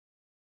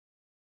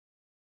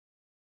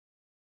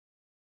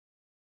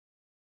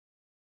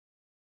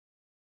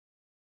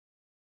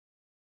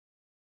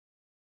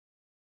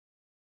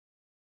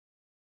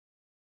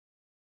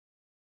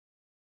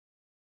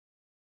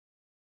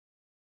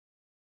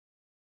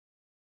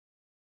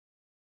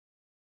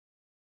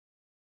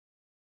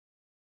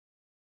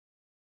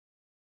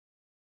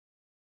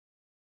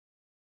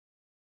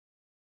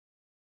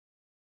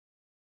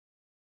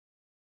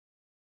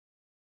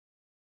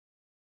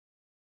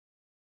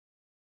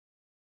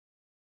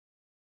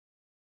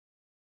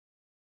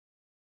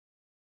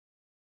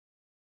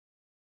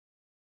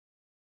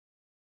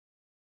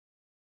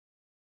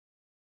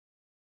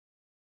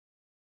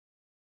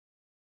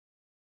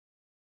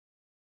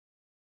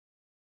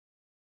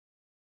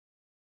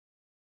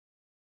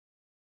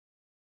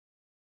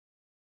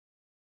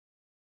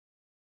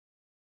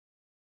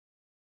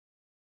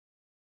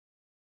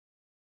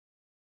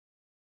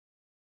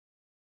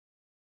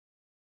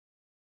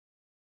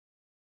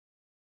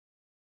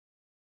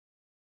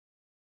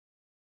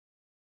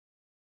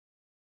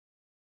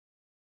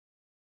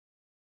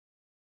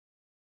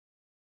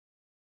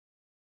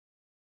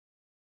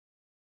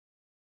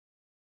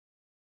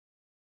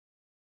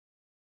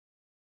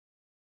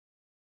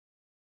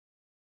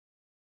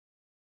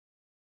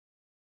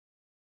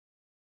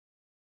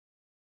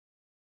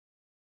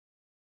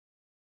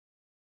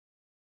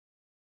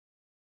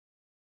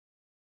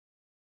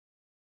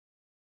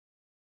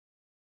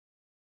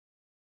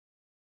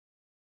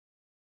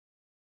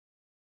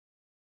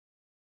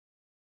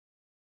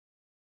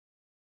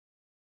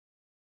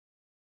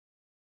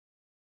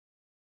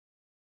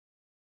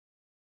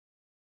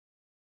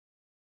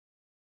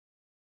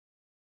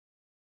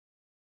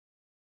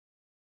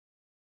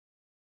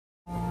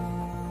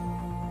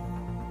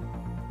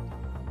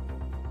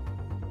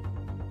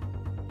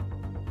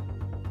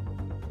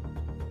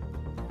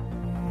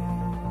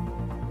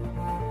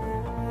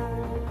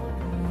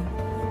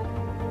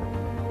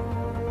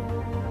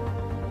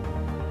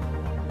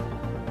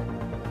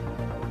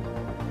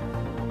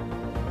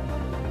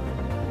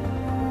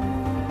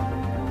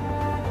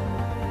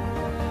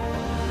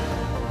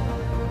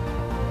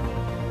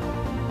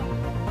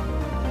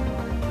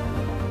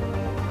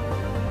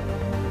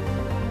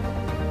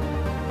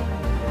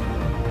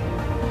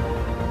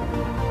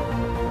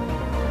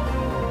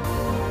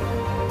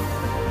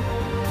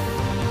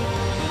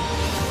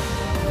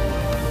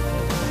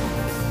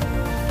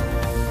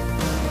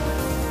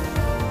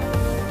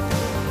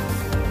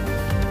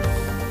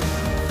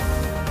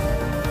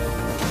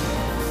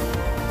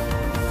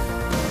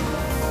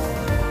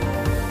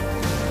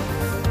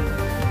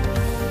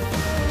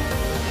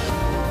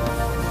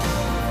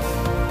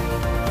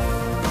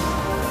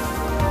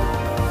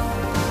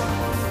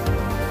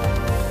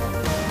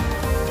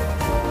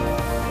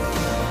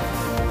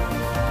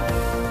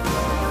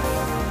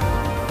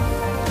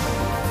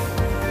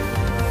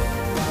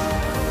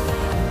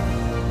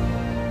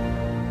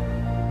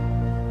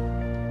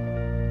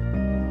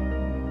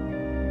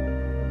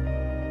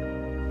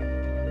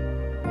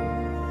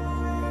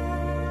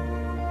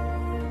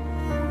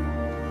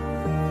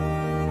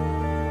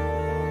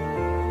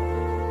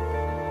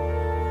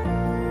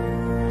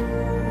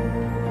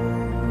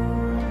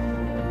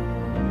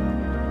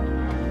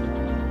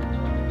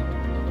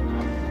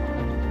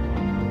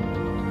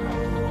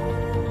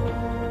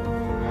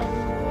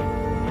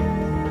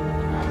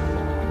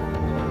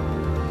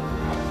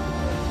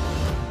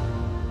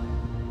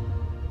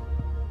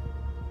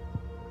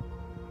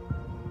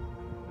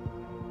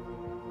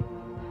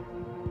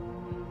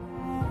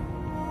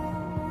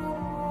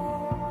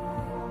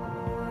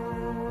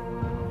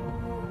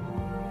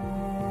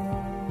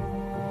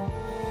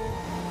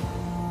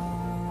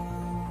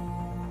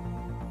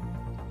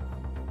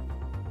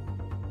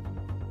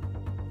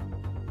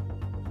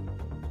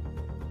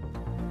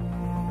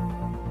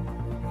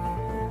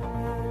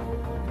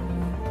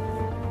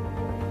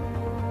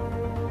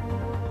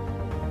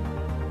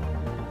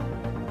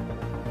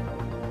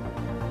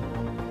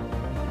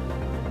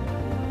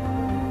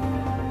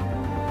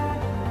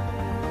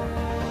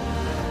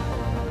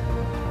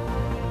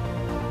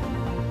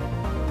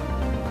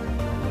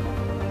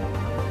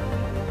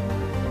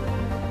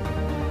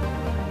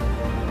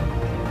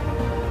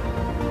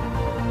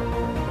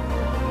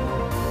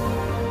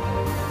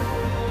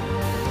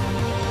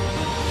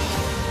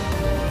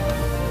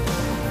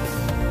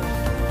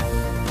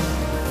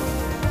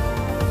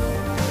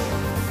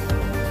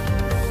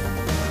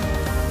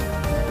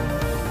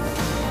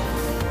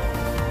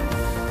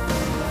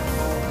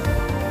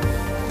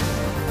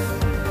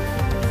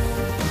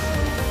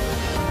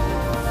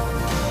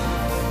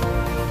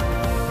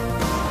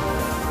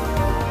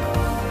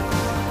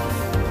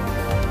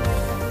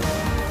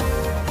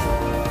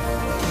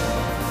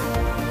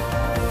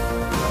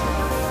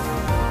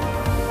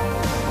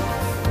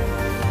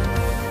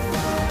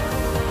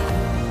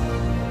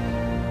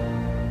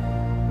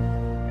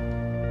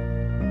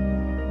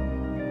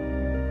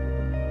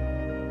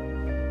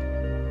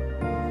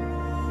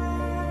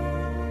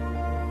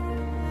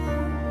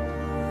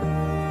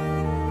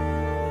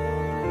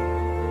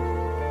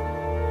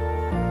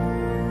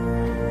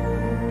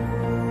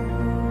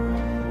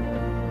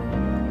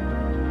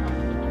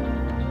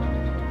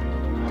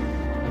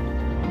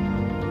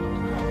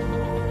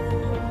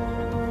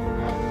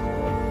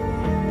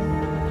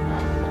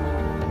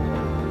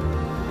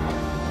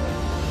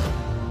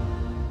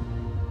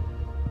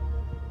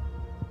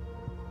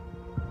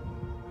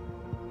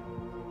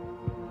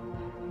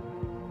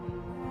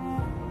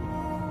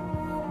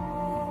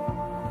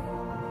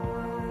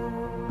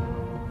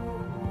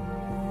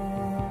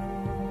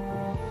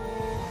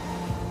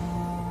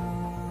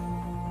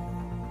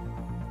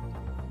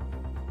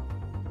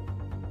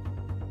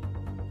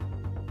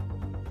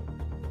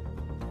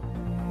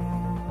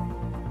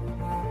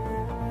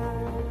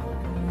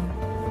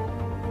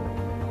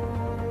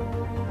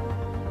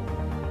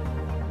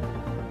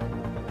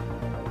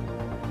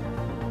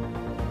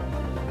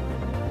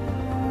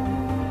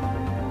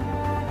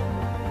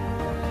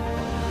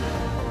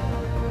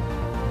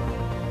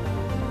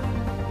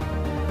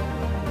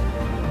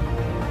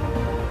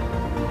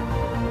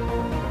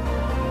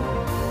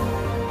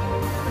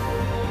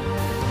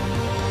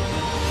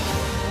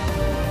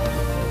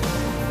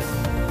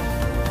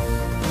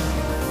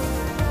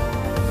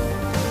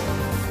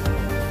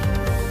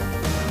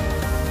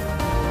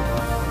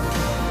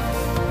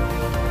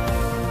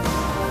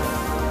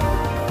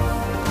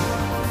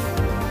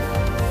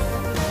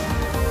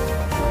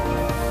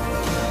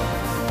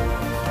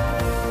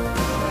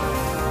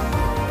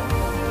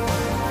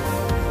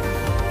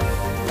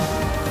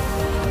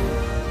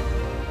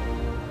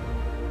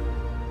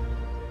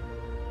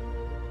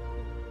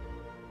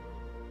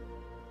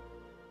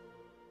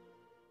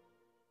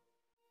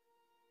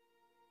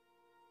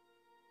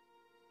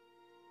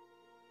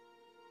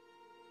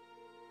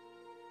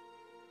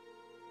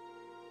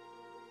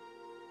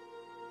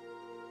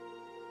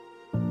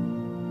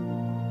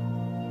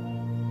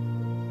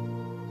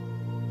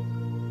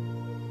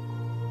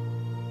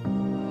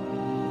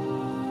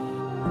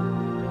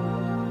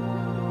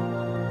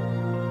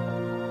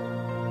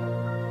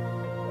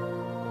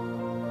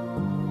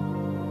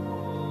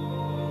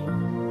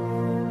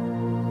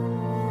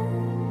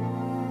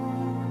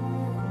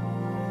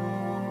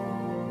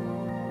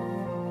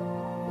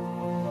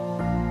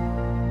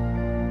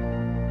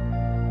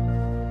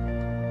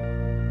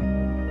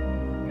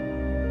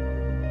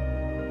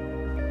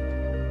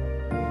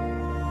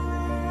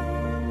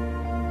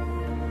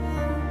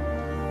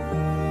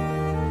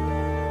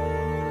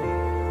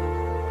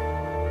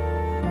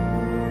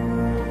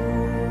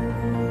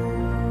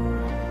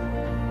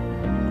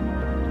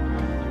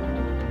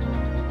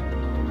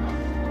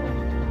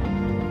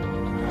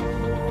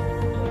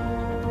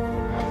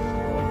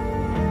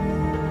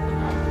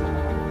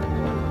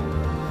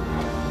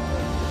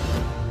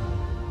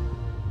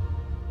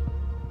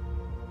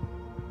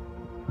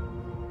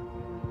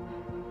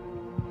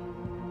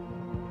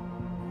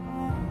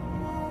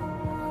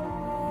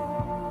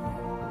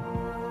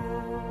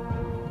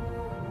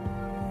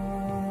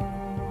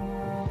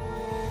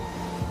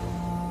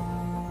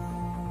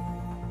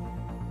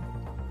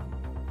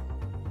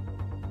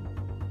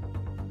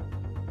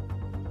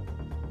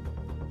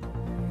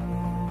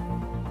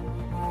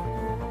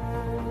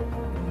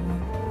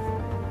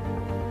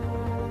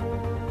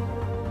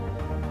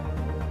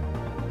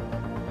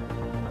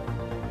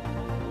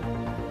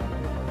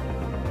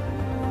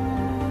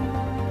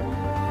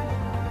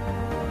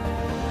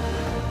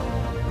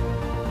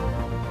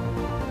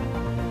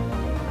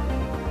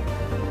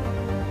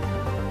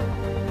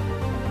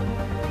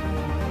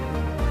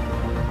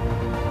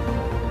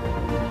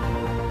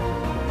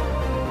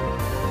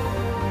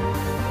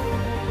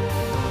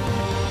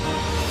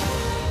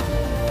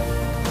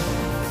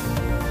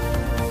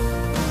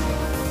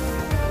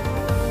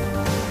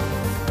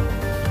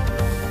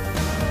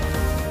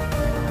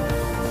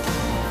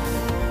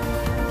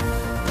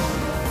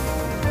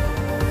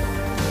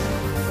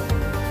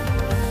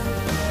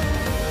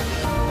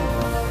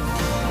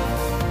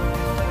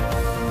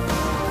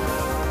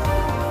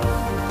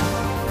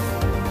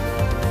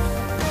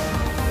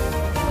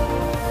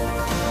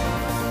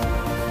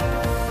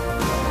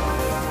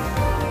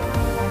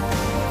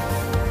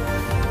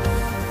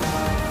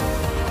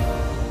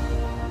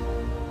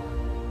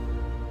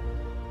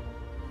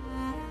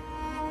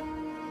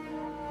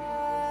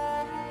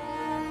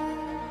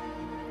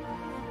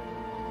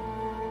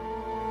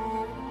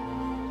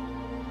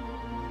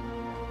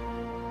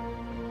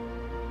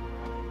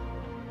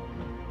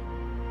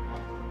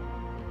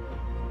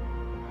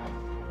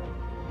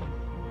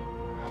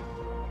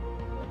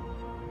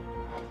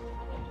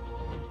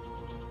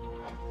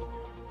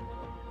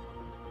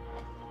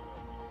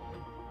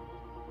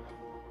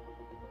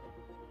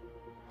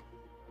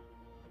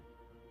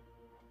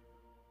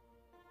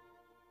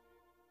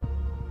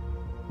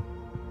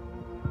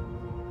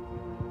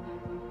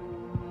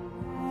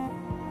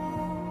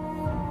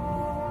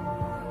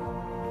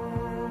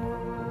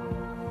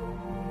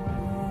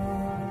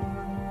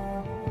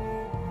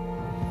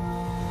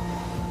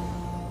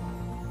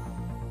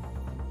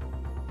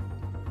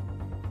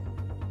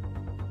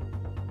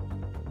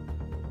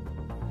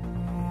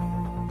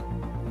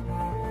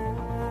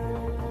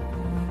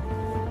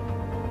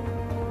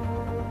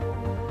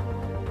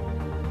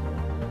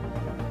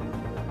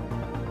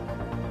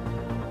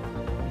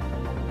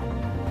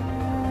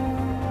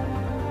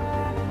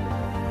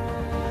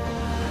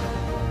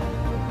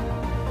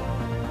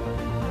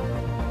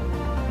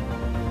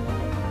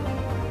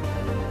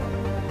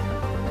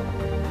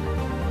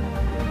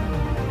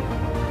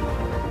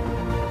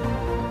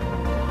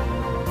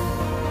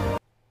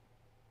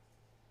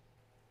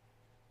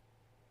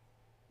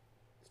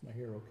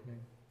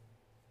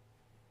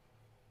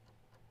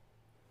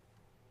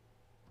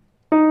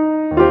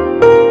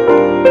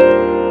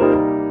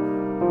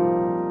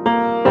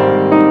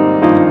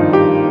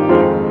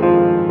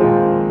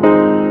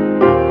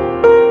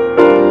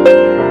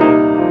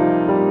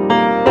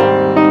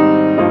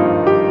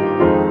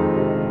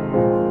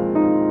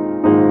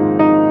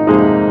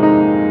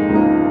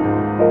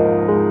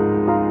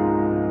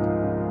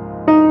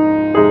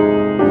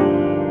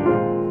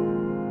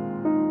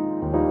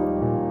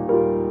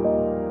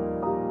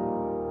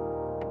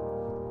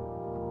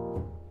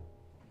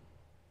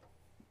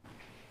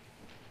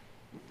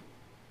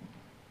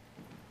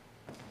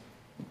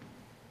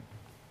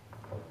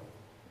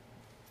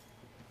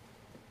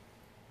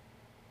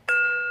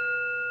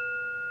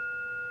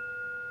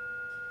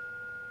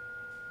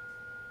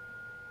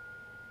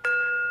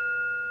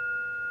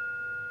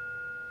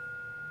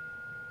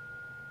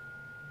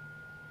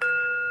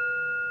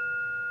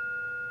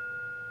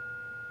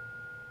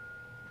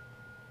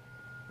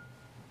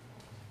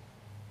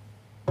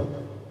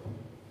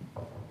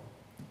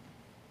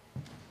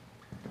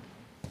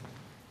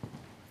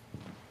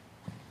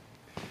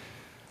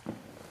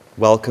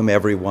Welcome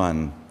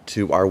everyone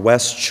to our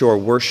West Shore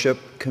worship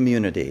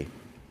community.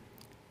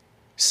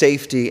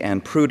 Safety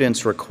and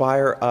prudence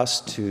require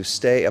us to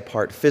stay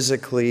apart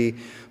physically,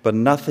 but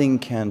nothing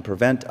can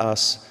prevent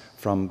us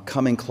from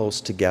coming close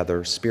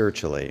together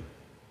spiritually.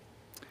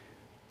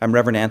 I'm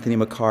Reverend Anthony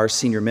McCarr,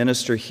 Senior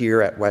Minister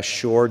here at West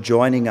Shore.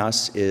 Joining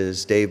us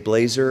is Dave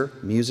Blazer,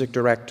 Music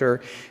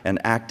Director, and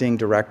Acting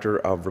Director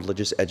of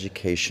Religious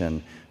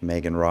Education,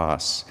 Megan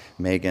Ross.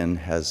 Megan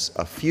has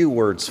a few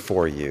words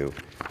for you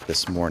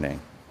this morning.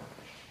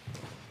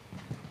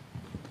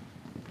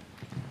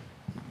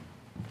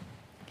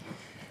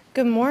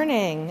 Good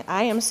morning.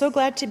 I am so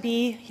glad to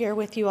be here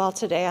with you all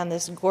today on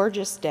this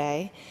gorgeous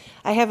day.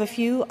 I have a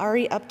few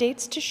RE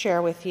updates to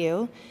share with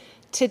you.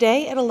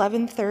 Today at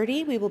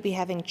 11:30, we will be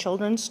having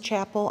Children's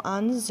Chapel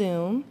on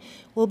Zoom.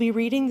 We'll be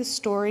reading the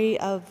story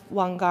of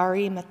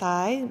Wangari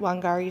Maathai,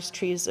 Wangari's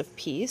Trees of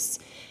Peace,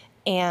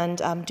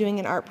 and doing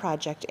an art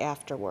project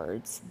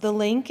afterwards. The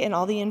link and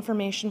all the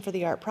information for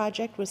the art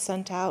project was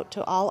sent out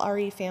to all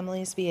RE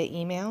families via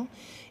email.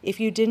 If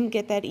you didn't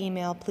get that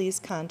email, please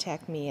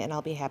contact me and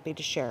I'll be happy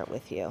to share it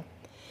with you.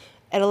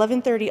 At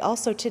 11:30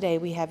 also today,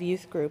 we have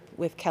youth group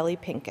with Kelly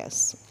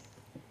Pincus.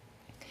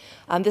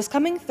 This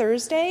coming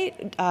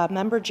Thursday,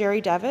 member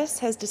Jerry Devis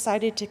has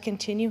decided to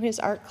continue his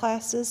art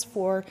classes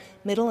for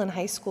middle and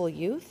high school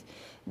youth.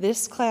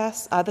 This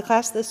class, the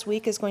class this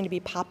week is going to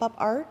be pop-up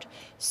art,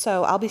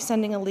 so I'll be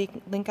sending a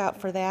link out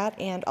for that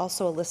and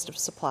also a list of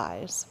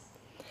supplies.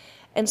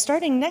 And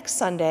starting next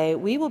Sunday,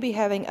 we will be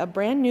having a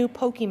brand new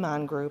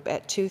Pokemon group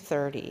at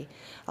 2:30.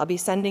 I'll be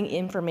sending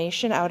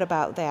information out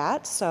about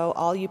that, so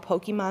all you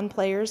Pokemon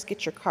players,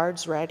 get your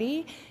cards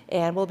ready,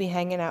 and we'll be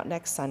hanging out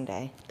next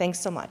Sunday. Thanks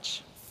so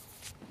much.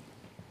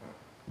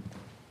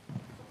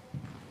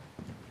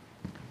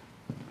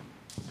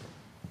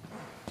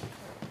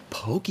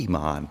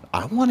 Pokemon.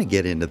 I want to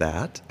get into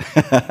that.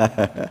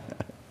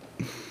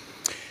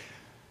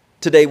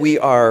 Today we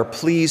are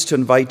pleased to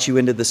invite you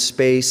into the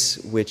space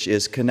which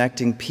is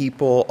connecting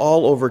people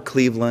all over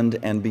Cleveland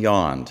and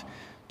beyond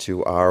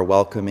to our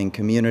welcoming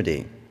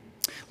community.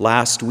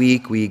 Last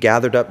week we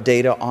gathered up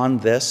data on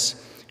this,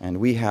 and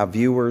we have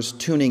viewers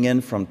tuning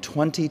in from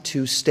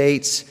 22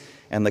 states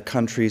and the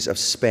countries of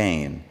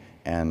Spain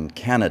and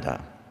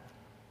Canada.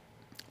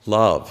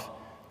 Love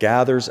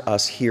gathers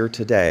us here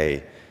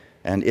today,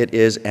 and it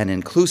is an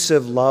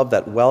inclusive love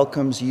that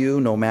welcomes you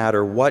no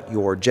matter what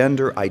your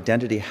gender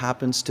identity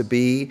happens to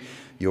be,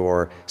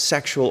 your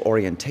sexual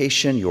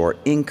orientation, your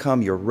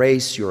income, your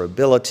race, your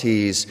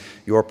abilities,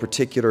 your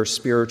particular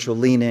spiritual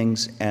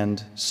leanings,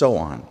 and so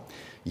on.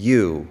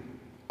 You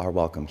are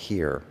welcome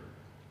here.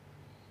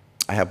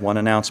 I have one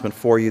announcement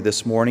for you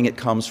this morning. It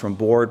comes from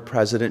Board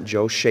President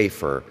Joe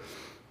Schaefer.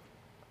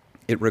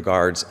 It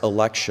regards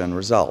election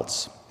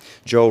results.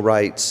 Joe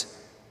writes,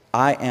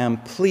 "I am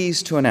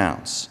pleased to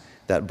announce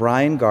that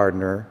Brian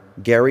Gardner,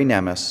 Gary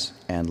Nemes,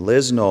 and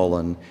Liz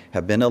Nolan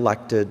have been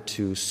elected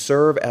to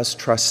serve as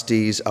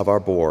trustees of our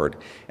board,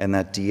 and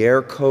that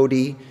Dier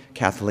Cody,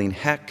 Kathleen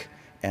Heck,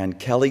 and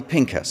Kelly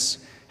Pincus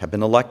have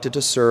been elected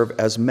to serve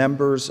as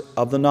members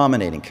of the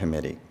nominating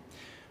committee.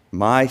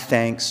 My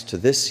thanks to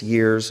this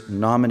year's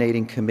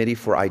nominating committee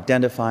for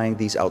identifying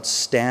these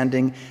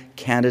outstanding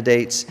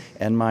candidates,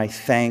 and my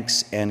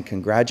thanks and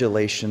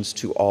congratulations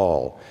to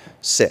all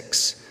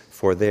six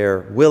for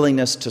their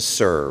willingness to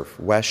serve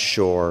West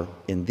Shore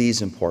in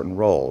these important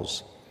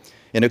roles.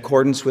 In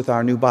accordance with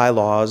our new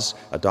bylaws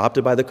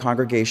adopted by the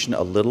congregation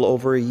a little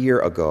over a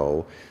year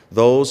ago,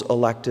 those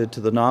elected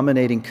to the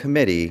nominating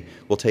committee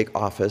will take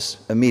office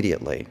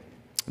immediately.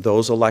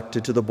 Those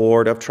elected to the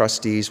Board of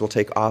Trustees will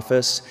take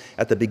office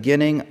at the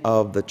beginning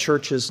of the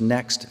church's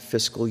next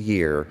fiscal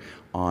year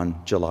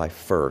on July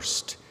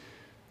 1st.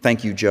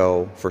 Thank you,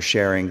 Joe, for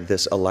sharing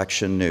this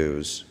election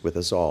news with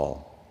us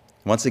all.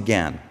 Once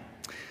again,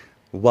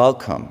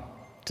 welcome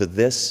to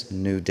this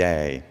new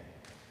day.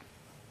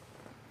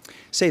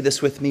 Say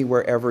this with me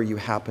wherever you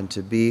happen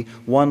to be,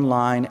 one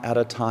line at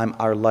a time,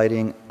 our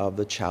lighting of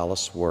the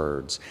chalice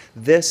words.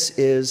 This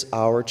is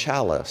our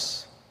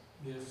chalice.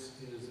 This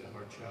is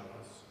our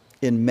chalice.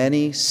 In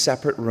many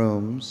separate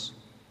rooms,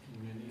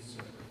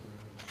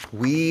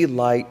 we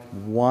light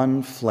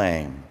one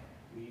flame.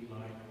 We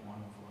light one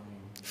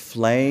flame.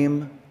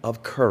 Flame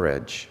of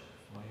courage.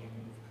 Flame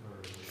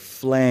of courage.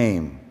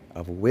 Flame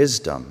of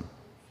wisdom.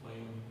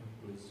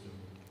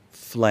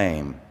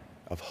 Flame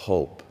of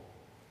hope.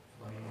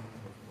 Flame of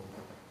hope.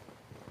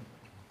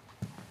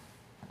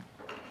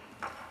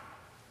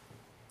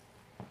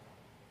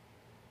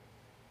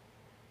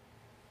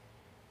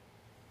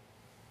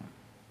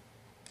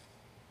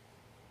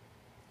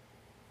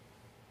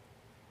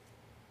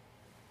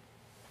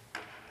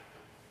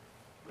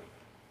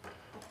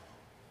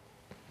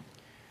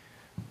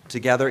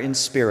 Together in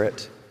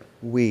spirit,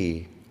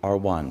 we are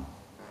one.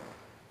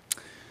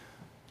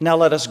 Now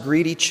let us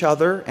greet each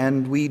other,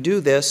 and we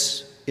do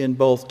this in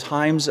both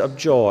times of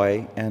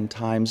joy and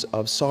times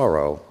of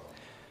sorrow.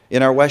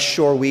 In our West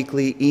Shore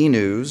Weekly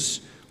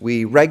e-news,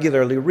 We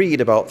regularly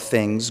read about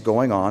things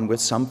going on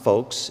with some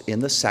folks in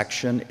the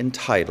section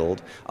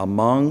entitled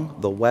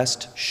Among the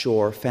West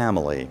Shore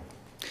Family.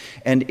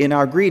 And in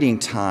our greeting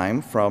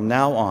time from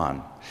now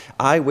on,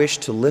 I wish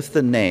to lift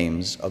the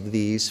names of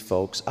these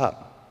folks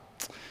up.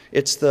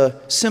 It's the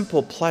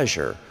simple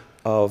pleasure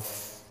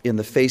of in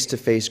the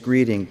face-to-face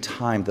greeting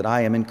time that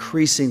I am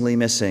increasingly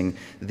missing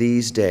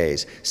these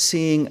days,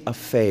 seeing a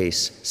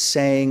face,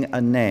 saying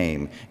a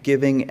name,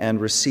 giving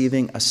and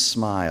receiving a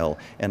smile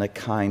and a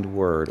kind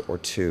word or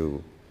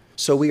two.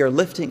 So we are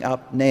lifting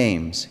up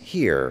names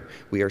here.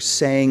 We are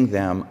saying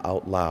them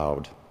out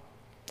loud.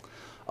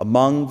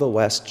 Among the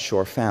West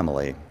Shore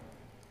family.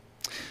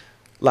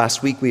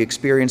 Last week, we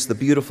experienced the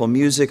beautiful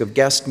music of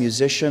guest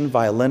musician,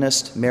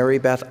 violinist Mary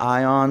Beth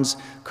Ions,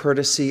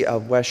 courtesy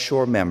of West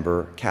Shore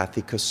member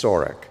Kathy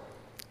Kosorek.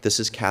 This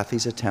is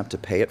Kathy's attempt to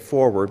pay it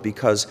forward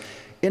because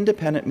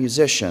independent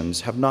musicians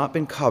have not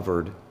been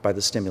covered by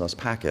the stimulus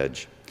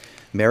package.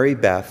 Mary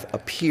Beth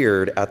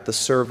appeared at the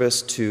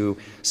service to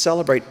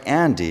celebrate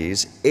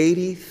Andy's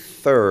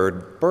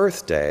 83rd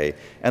birthday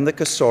and the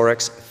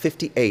Kosorek's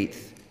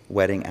 58th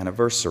wedding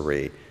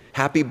anniversary.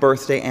 Happy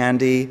birthday,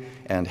 Andy,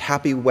 and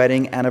happy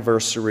wedding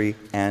anniversary,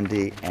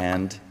 Andy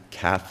and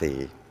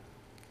Kathy.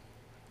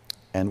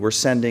 And we're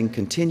sending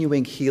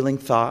continuing healing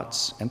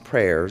thoughts and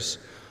prayers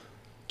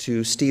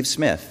to Steve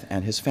Smith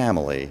and his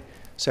family,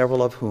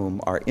 several of whom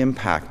are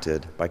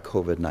impacted by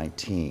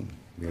COVID-19.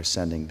 We are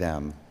sending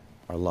them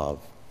our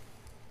love.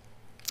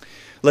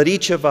 Let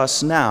each of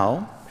us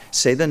now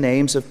say the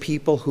names of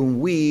people whom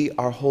we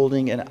are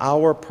holding in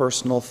our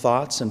personal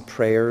thoughts and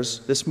prayers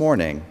this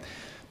morning.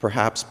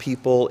 Perhaps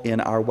people in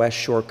our West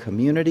Shore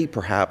community,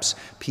 perhaps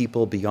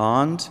people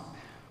beyond.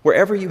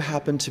 Wherever you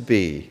happen to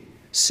be,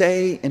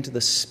 say into the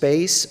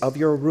space of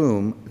your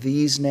room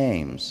these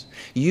names.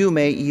 You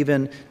may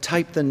even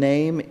type the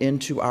name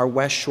into our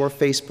West Shore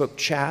Facebook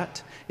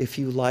chat if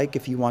you like,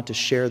 if you want to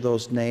share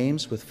those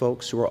names with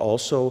folks who are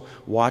also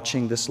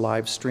watching this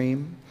live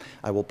stream.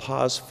 I will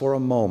pause for a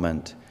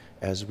moment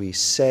as we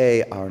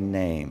say our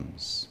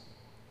names.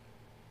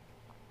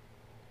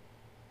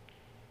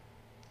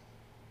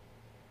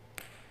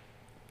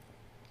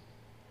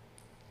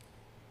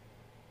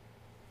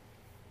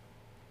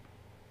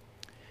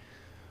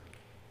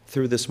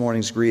 Through this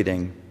morning's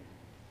greeting,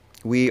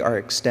 we are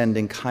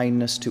extending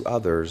kindness to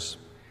others,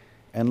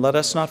 and let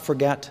us not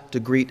forget to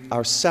greet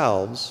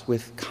ourselves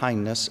with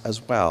kindness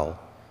as well.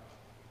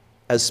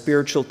 As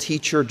spiritual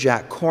teacher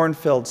Jack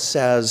Kornfield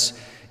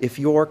says, if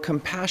your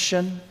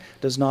compassion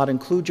does not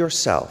include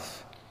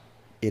yourself,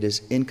 it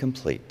is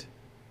incomplete.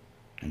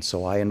 And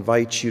so I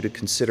invite you to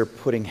consider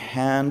putting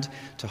hand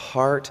to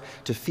heart,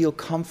 to feel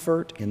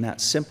comfort in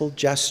that simple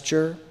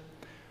gesture.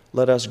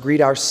 Let us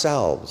greet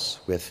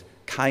ourselves with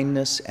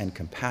kindness and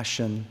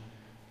compassion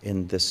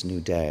in this new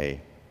day.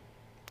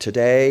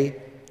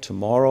 Today,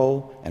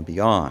 tomorrow, and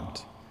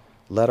beyond,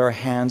 let our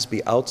hands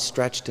be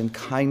outstretched in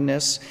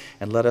kindness,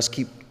 and let us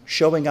keep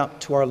showing up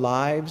to our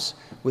lives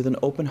with an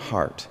open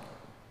heart,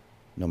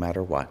 no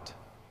matter what.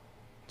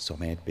 So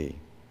may it be.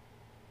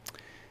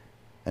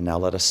 And now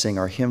let us sing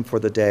our hymn for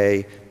the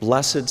day,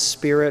 Blessed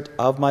Spirit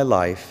of My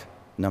Life,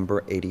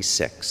 number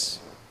 86.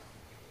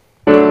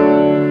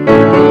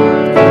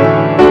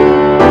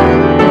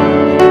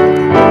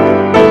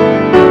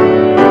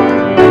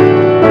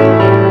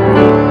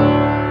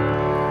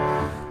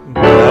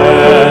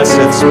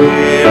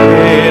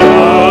 Spirit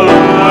of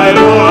my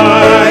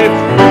life,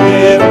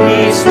 give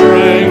me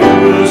strength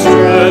to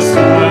stress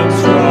and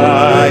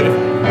strive.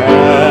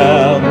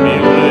 Help me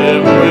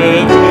live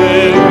with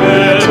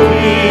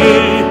dignity,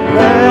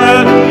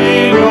 let me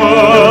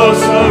know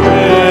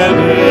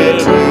serenity.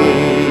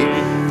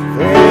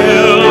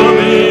 Fill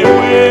me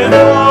with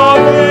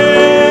salvation,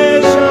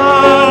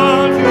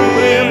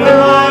 clear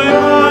my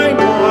mind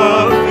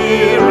of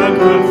fear and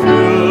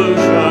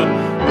confusion.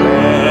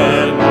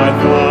 When my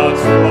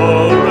thoughts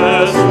flow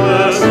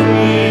restlessly,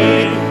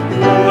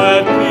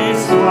 let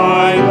peace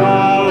find a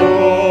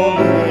home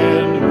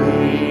in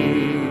me.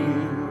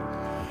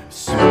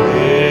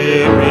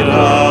 Spirit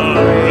of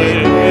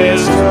great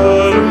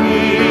mystery,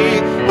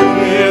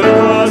 hear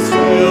the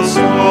still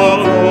small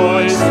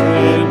voice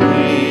in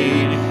me.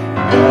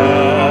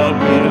 Help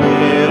me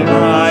live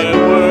my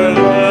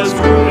wordless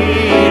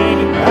creed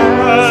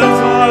as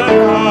I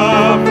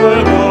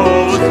comfort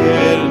those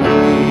in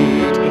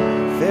need.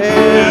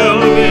 Fill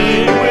me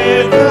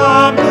with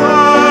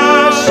compassion,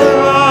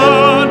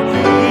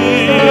 be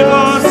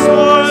the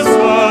source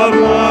of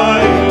my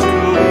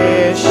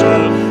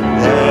intuition.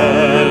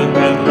 Then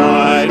when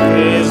life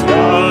is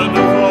done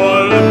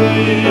for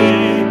me,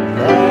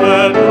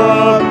 let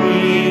love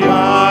be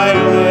my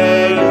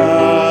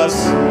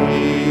legacy.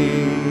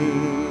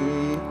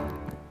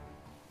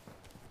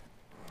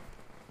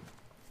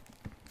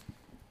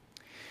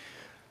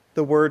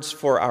 The words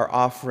for our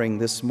offering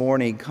this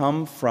morning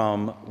come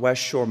from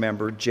West Shore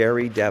member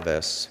Jerry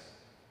Devis.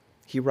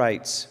 He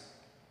writes,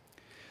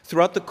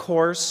 throughout the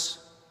course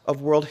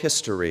of world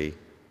history,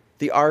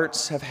 the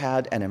arts have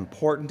had an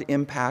important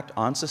impact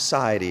on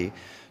society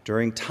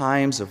during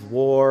times of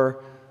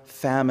war,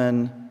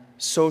 famine,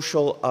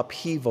 social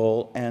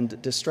upheaval,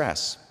 and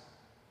distress.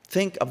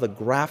 Think of the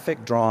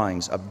graphic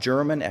drawings of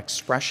German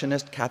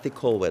expressionist Kathy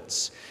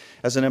Kollwitz.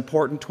 As an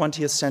important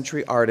 20th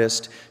century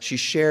artist, she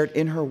shared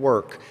in her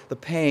work the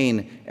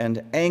pain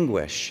and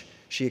anguish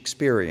she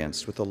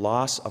experienced with the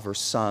loss of her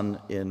son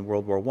in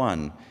World War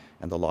I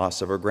and the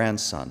loss of her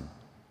grandson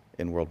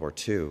in World War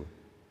II.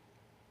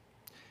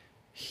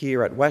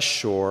 Here at West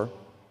Shore,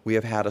 we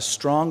have had a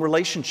strong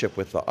relationship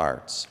with the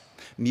arts.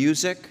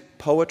 Music,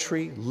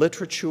 poetry,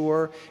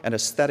 literature, and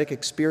aesthetic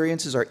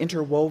experiences are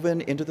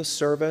interwoven into the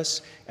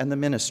service and the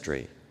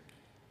ministry.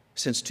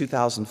 Since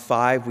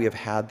 2005, we have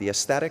had the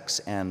Aesthetics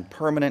and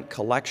Permanent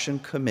Collection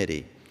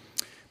Committee.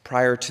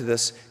 Prior to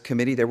this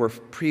committee, there were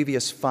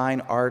previous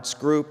fine arts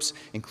groups,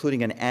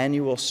 including an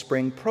annual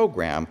spring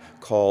program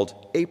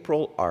called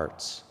April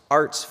Arts,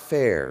 arts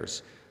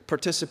fairs,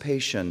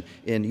 participation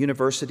in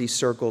university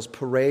circles,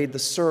 Parade the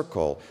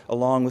Circle,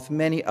 along with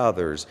many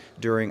others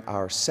during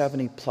our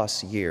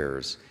 70-plus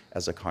years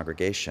as a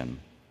congregation.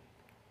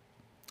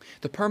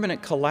 The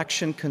permanent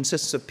collection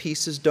consists of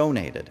pieces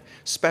donated,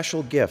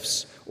 special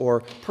gifts,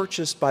 or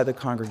purchased by the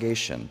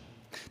congregation.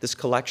 This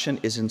collection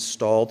is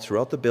installed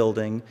throughout the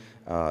building,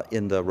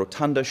 in the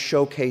rotunda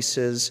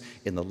showcases,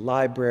 in the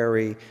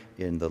library,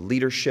 in the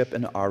leadership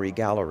and RE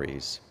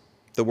galleries.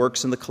 The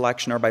works in the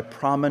collection are by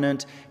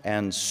prominent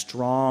and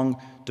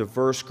strong,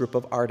 diverse group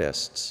of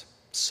artists.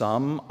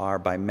 Some are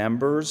by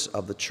members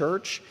of the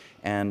church,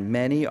 and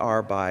many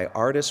are by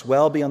artists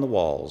well beyond the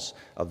walls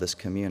of this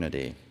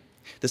community.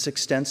 This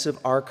extensive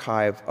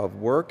archive of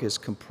work is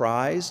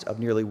comprised of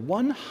nearly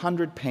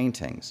 100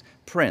 paintings,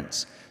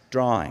 prints,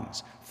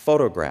 drawings,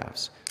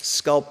 photographs,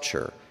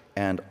 sculpture,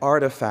 and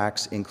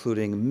artifacts,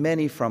 including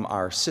many from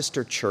our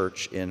sister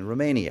church in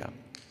Romania.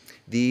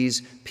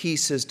 These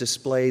pieces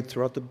displayed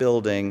throughout the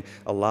building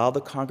allow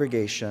the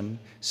congregation,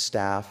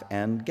 staff,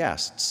 and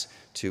guests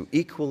to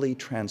equally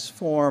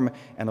transform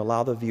and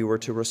allow the viewer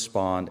to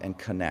respond and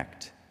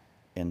connect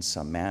in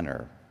some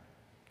manner.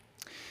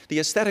 The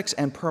Aesthetics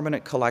and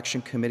Permanent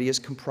Collection Committee is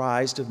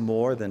comprised of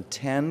more than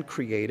 10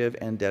 creative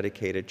and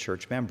dedicated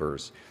church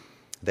members.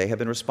 They have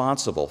been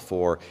responsible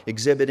for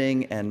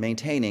exhibiting and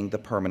maintaining the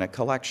permanent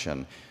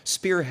collection,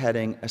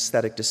 spearheading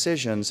aesthetic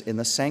decisions in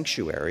the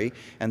sanctuary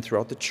and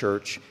throughout the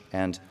church,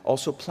 and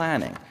also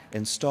planning,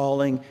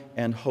 installing,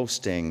 and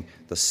hosting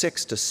the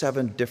 6 to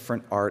 7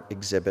 different art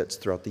exhibits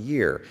throughout the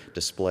year,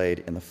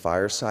 displayed in the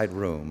fireside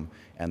room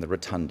and the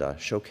rotunda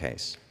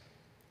showcase.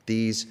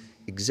 These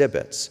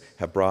exhibits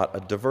have brought a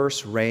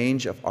diverse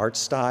range of art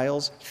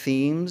styles,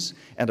 themes,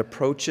 and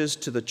approaches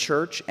to the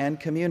church and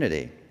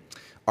community.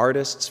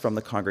 Artists from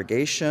the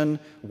congregation,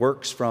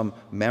 works from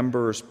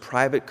members'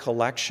 private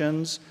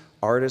collections,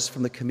 artists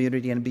from the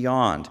community and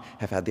beyond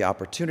have had the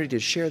opportunity to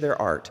share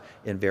their art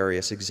in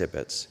various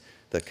exhibits.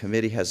 The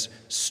committee has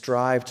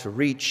strived to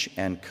reach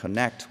and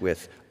connect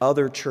with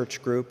other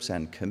church groups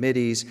and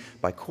committees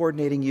by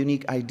coordinating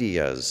unique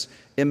ideas,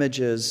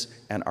 images,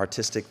 and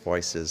artistic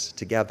voices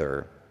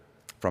together.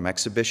 From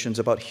exhibitions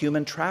about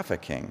human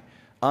trafficking,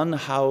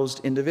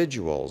 unhoused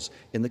individuals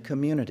in the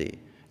community,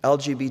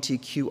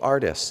 LGBTQ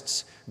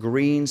artists,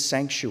 Green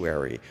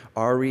Sanctuary,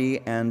 RE,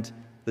 and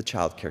the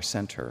Child Care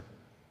Center.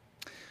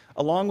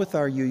 Along with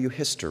our UU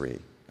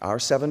history, our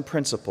 7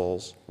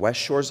 principles,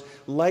 West Shore's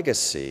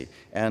legacy,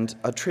 and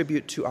a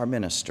tribute to our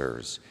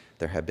ministers,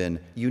 there have been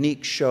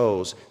unique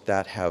shows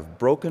that have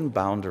broken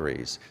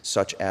boundaries,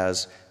 such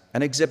as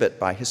an exhibit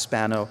by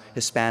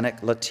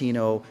Hispanic,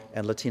 Latino,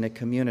 and Latina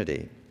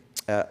community,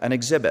 an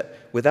exhibit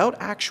without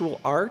actual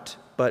art,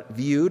 but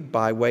viewed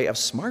by way of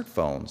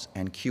smartphones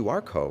and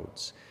QR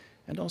codes,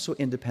 and also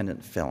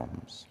independent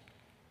films.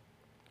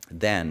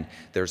 Then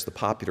there's the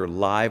popular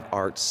live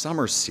art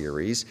summer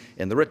series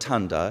in the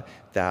Rotunda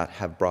that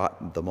have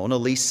brought the Mona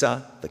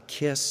Lisa, the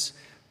Kiss,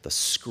 the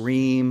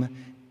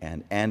Scream,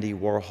 and Andy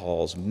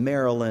Warhol's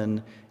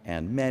Marilyn,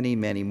 and many,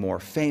 many more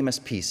famous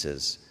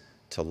pieces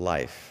to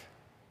life.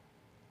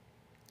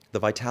 The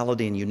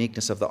vitality and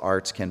uniqueness of the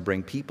arts can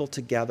bring people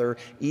together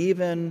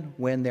even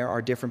when there are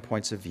different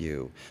points of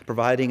view,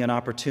 providing an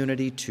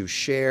opportunity to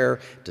share,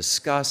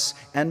 discuss,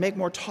 and make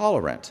more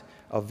tolerant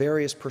of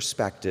various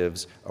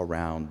perspectives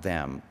around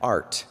them.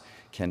 Art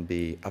can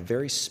be a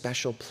very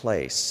special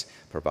place,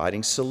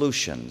 providing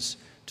solutions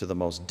to the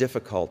most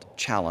difficult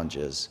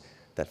challenges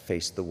that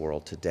face the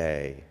world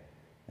today.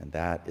 And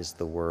that is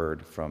the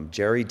word from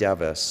Jerry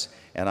Devis,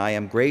 and I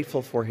am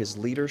grateful for his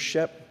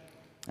leadership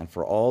and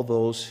for all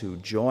those who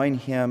join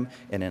him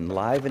in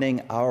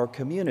enlivening our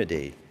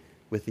community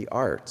with the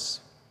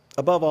arts.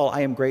 Above all,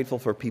 I am grateful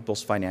for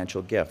people's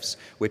financial gifts,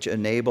 which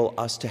enable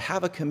us to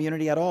have a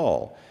community at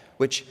all,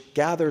 which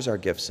gathers our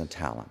gifts and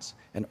talents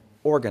and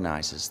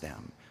organizes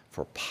them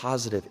for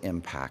positive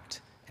impact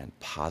and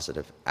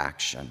positive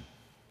action.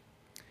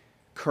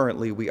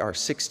 Currently, we are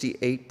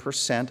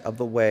 68% of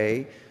the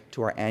way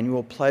to our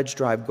annual pledge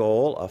drive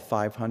goal of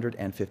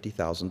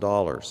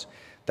 $550,000.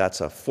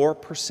 That's a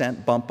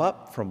 4% bump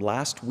up from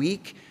last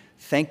week.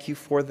 Thank you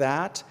for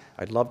that.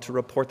 I'd love to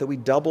report that we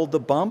doubled the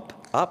bump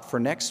up for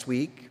next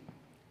week.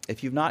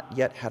 If you've not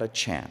yet had a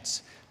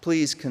chance,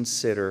 please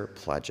consider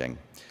pledging.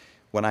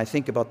 When I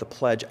think about the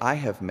pledge I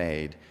have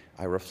made,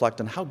 I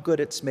reflect on how good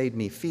it's made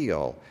me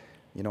feel.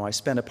 I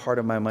spend a part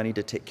of my money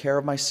to take care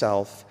of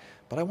myself,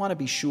 but I want to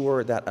be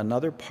sure that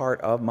another part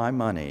of my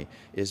money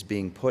is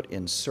being put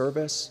in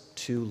service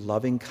to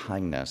loving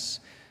kindness.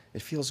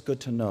 It feels good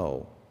to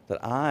know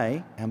that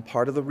I am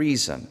part of the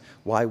reason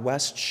why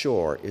West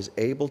Shore is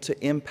able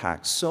to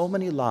impact so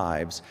many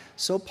lives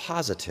so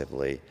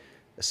positively,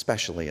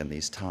 especially in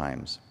these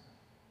times.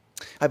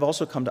 I've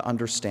also come to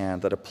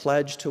understand that a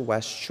pledge to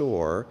West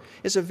Shore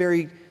is a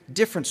very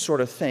different sort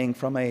of thing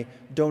from a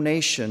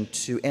donation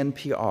to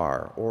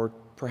NPR or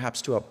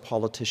perhaps to a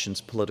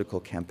politician's political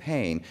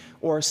campaign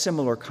or a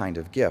similar kind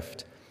of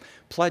gift.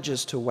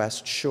 Pledges to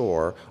West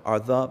Shore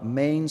are the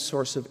main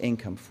source of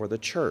income for the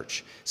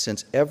church,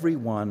 since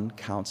everyone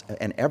counts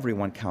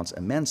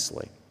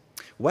immensely.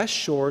 West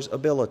Shore's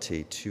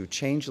ability to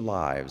change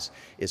lives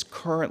is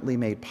currently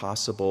made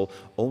possible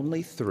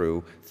only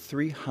through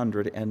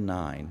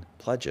 309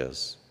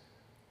 pledges.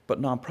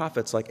 But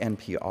nonprofits like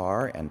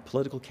NPR and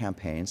political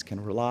campaigns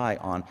can rely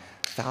on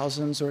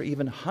thousands or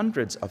even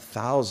hundreds of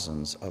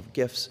thousands of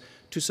gifts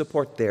to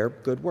support their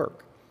good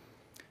work.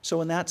 So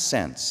in that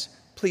sense,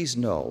 please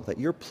know that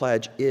your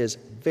pledge is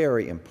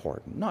very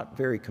important, not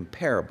very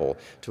comparable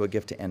to a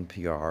gift to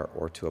NPR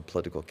or to a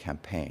political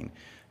campaign.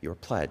 Your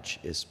pledge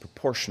is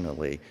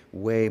proportionally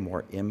way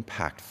more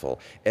impactful.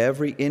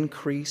 Every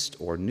increased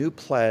or new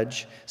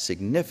pledge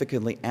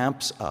significantly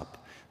amps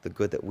up the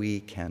good that we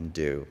can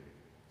do.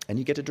 And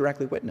you get to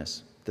directly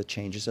witness the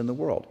changes in the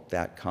world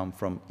that come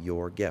from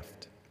your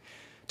gift.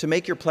 To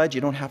make your pledge,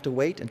 you don't have to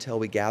wait until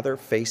we gather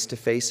face to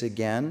face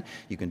again.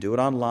 You can do it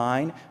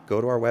online.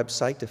 Go to our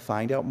website to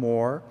find out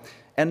more.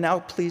 And now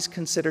please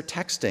consider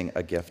texting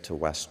a gift to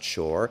West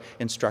Shore.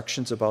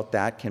 Instructions about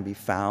that can be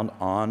found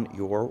on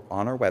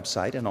our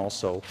website and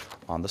also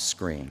on the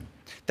screen.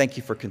 Thank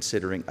you for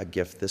considering a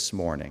gift this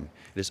morning.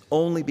 It is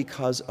only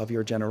because of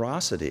your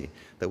generosity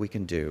that we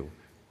can do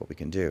what we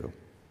can do.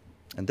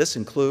 And this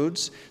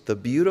includes the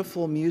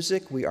beautiful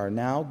music we are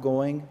now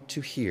going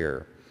to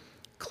hear,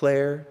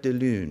 Clair de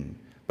Lune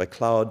by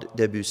Claude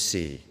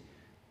Debussy.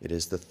 It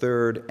is the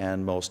third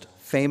and most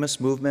famous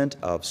movement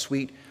of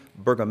Suite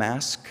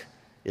Bergamasque.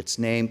 Its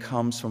name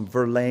comes from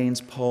Verlaine's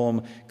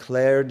poem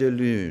Clair de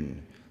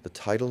Lune, the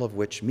title of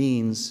which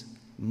means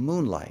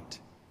moonlight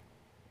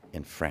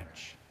in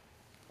French.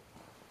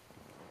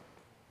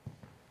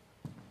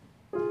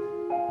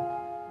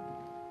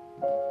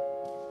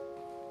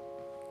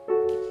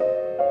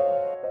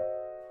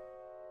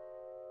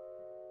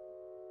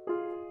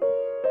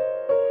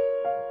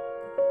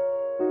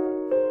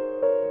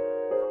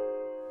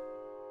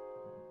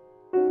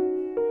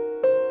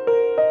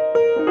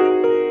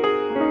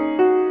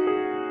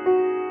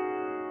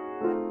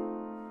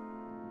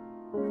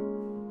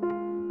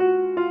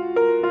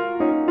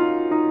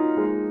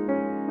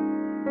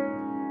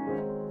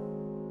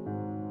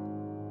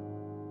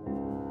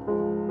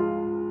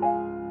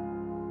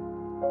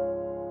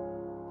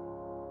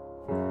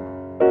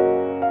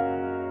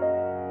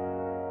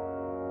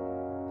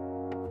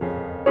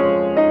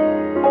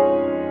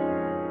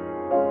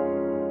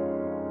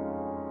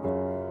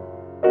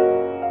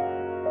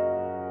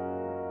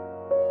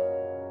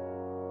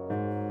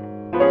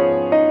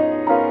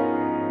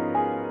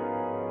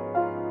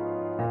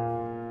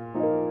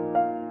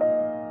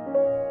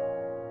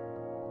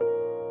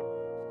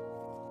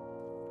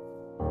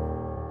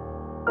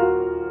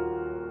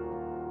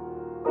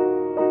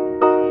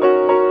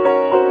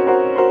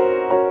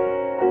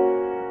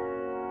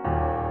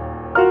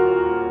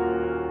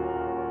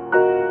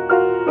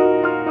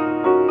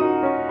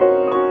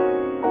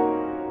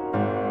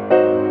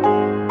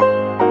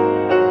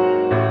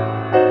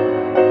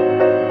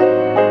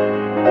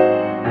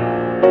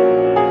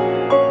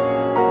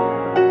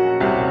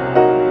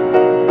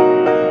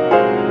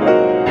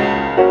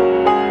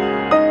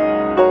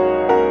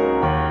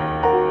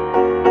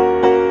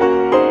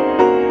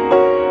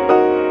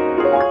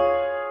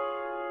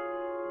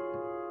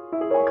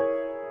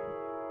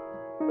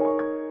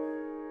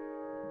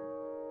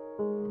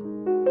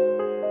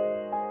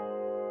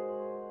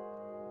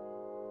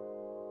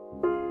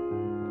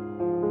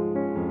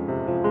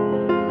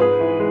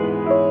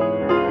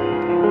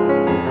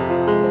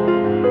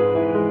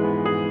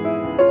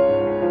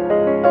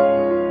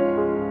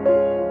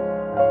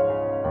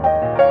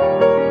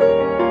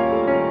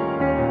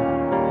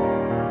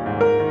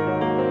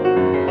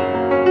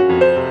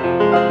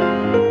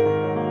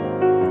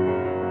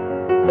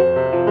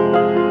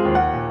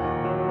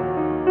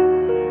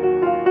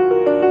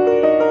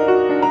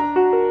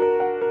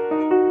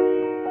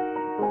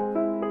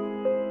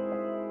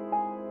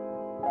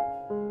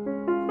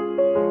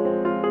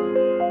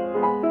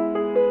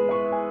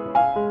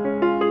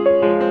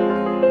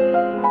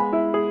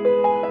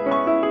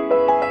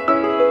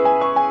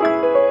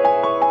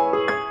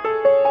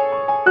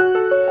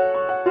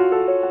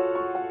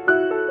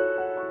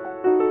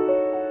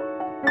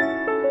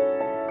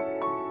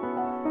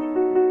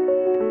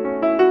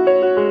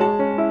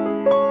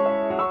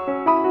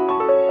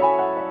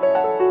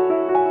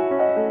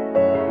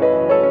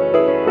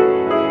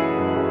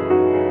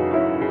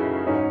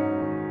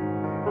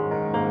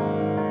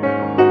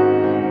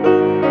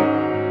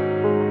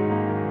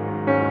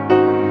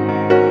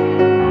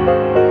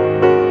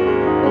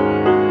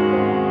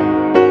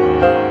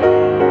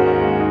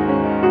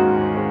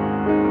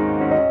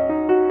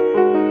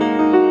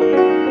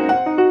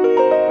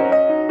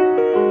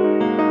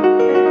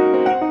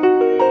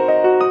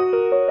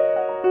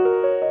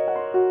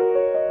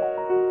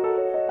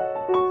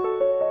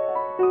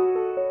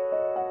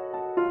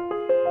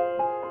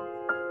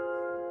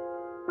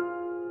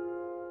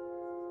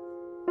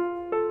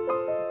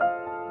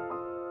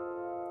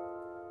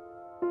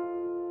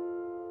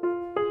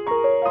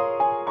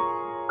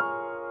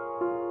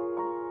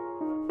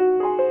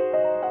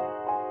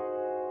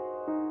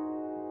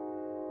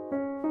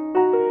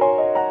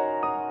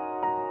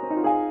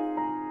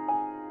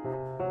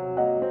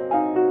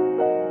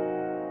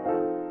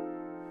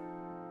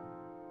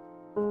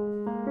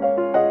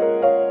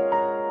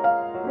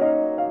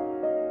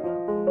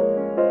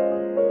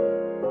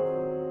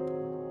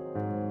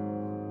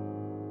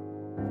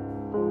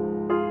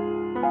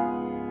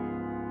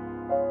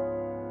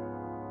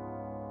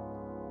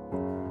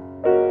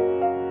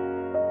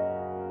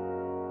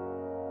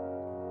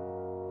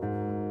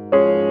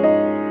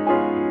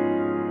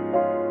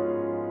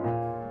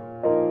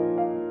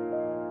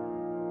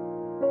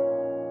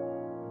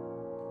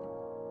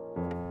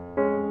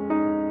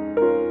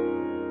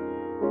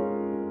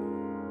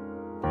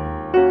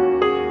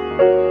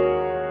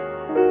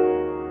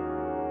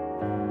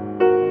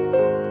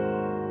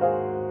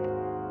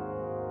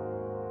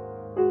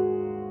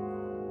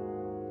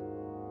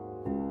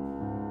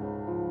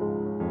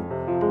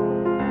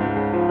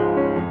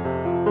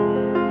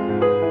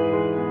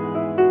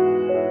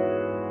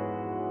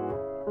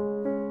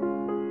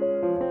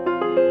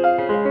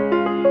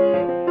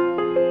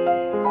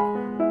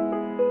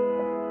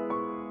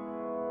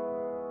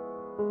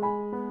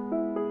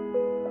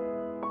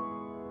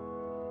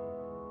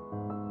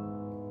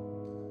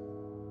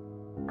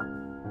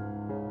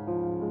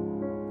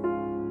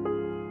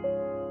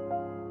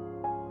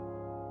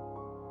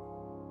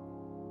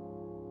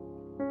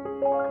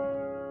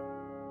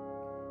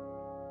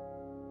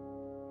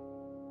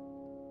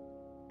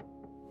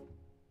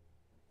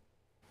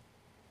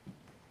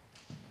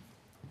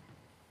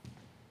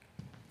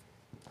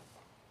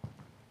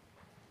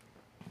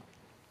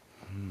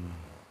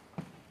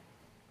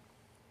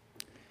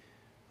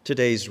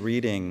 Today's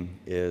reading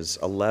is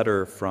a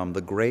letter from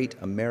the great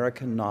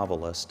American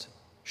novelist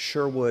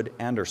Sherwood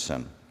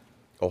Anderson,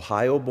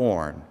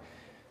 Ohio-born,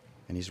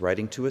 and he's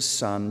writing to his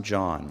son,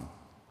 John.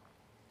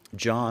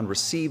 John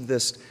received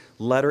this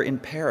letter in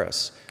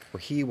Paris, where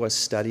he was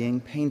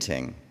studying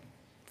painting.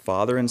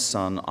 Father and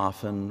son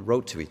often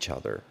wrote to each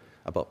other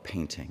about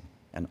painting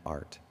and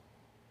art.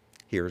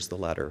 Here's the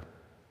letter.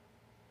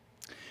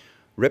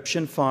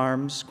 Ripshin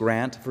Farms,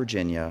 Grant,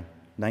 Virginia,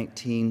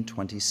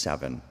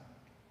 1927.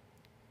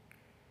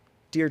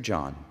 Dear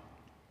John,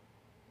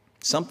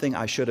 something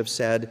I should have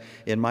said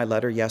in my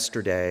letter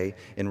yesterday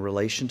in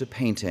relation to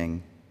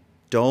painting.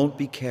 Don't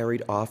be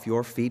carried off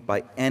your feet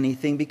by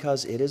anything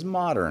because it is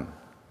modern,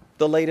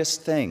 the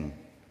latest thing.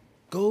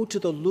 Go to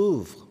the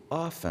Louvre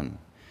often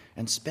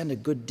and spend a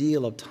good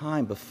deal of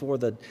time before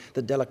the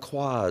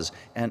Delacroix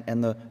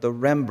and the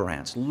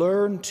Rembrandts.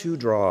 Learn to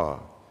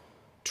draw.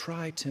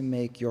 Try to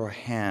make your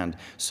hand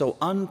so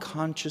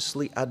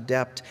unconsciously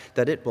adept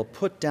that it will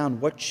put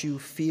down what you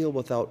feel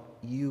without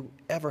you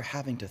ever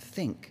having to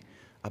think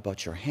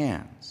about your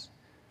hands.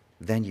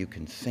 Then you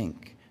can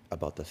think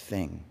about the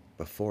thing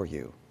before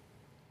you.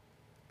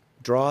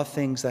 Draw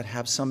things that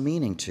have some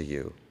meaning to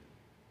you.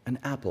 An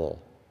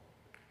apple.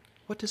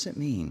 What does it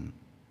mean?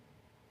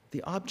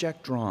 The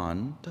object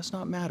drawn does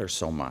not matter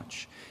so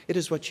much. It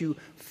is what you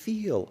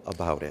feel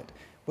about it,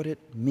 what it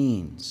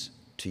means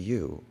to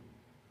you.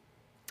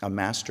 A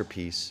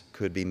masterpiece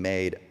could be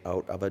made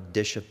out of a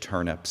dish of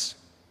turnips.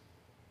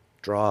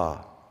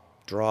 Draw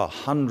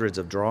hundreds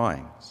of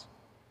drawings.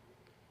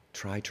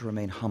 Try to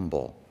remain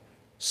humble.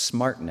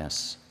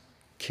 Smartness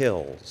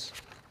kills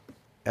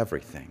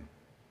everything.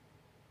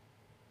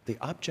 The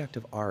object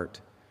of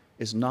art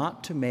is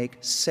not to make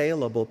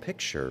saleable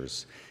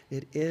pictures.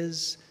 It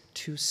is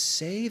to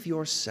save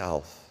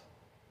yourself.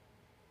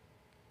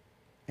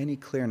 Any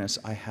clearness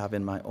I have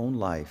in my own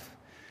life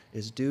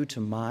is due to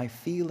my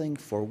feeling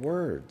for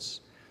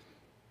words.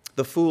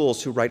 The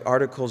fools who write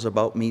articles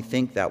about me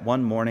think that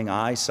one morning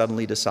I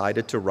suddenly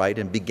decided to write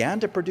and began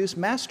to produce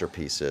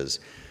masterpieces.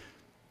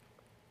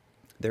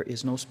 There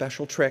is no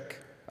special trick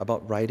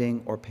about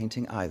writing or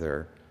painting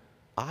either.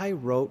 I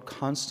wrote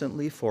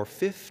constantly for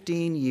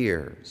 15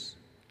 years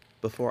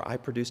before I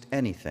produced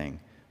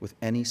anything with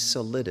any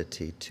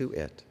solidity to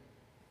it.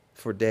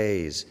 For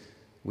days,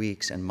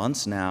 weeks, and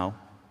months now,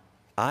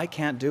 I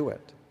can't do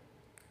it.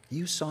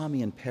 You saw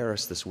me in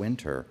Paris this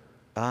winter.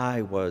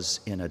 I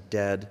was in a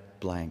dead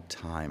blank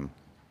time.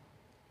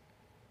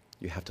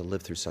 You have to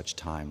live through such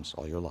times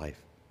all your life.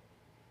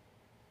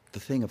 The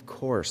thing, of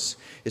course,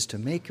 is to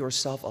make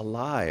yourself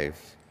alive.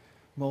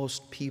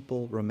 Most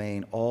people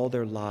remain all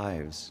their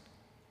lives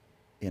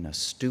in a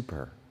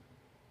stupor.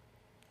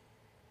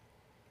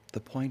 The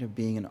point of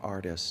being an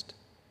artist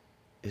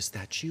is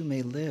that you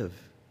may live.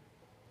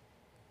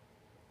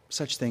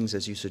 Such things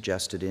as you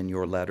suggested in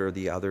your letter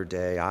the other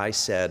day. I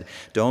said,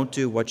 don't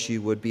do what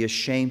you would be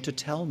ashamed to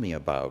tell me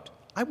about.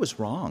 I was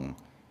wrong.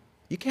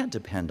 You can't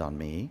depend on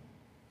me.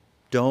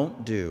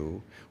 Don't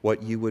do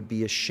what you would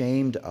be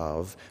ashamed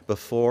of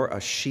before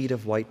a sheet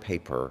of white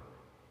paper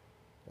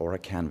or a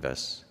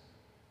canvas.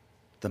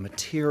 The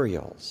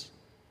materials,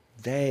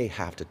 they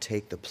have to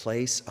take the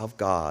place of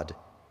God.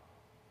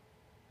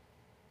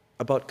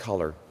 About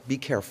color, be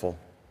careful.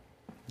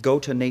 Go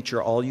to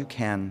nature all you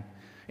can.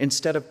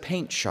 Instead of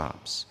paint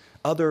shops,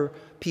 other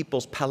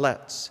people's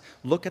palettes,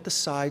 look at the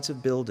sides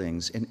of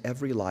buildings in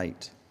every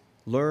light.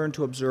 Learn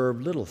to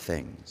observe little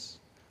things.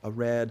 A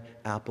red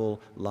apple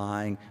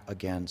lying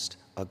against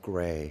a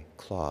gray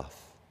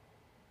cloth.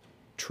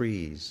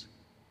 Trees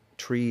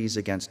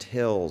against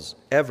hills,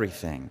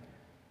 everything.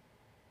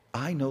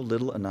 I know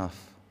little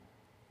enough.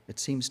 It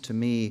seems to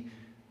me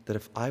that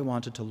if I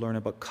wanted to learn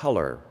about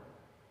color,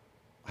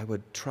 I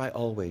would try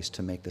always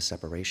to make the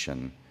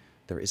separation.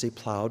 There is a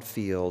plowed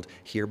field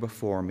here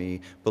before me.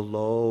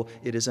 Below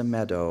it is a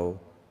meadow,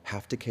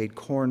 half-decayed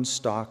corn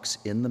stalks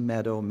in the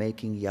meadow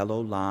making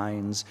yellow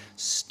lines,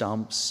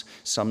 stumps,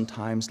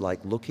 sometimes like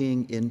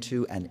looking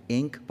into an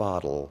ink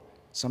bottle,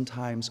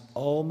 sometimes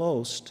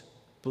almost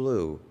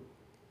blue.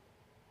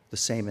 The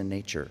same in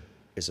nature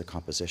is a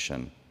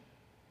composition.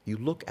 You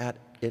look at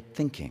it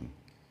thinking,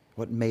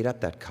 what made up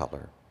that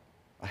color?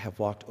 I have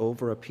walked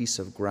over a piece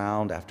of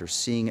ground after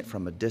seeing it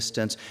from a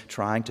distance,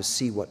 trying to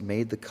see what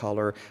made the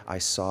color. I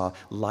saw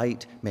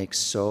light makes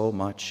so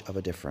much of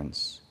a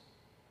difference.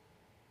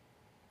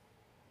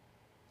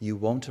 You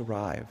won't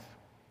arrive.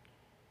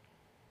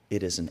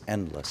 It is an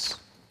endless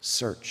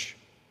search.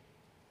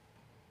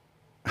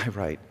 I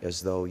write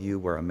as though you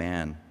were a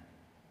man.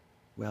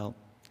 Well,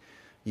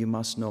 you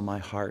must know my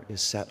heart is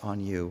set on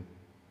you.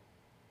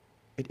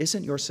 It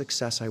isn't your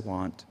success I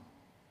want.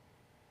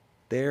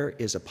 There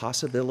is a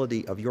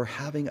possibility of your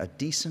having a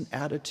decent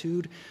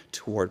attitude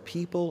toward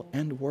people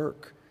and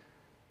work.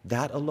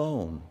 That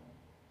alone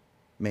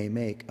may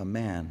make a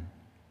man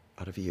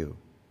out of you.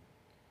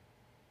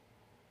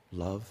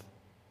 Love,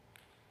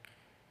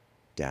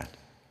 Dad.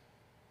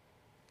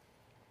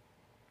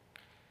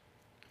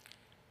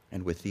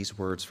 And with these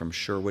words from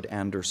Sherwood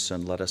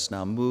Anderson, let us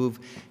now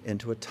move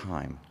into a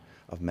time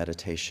of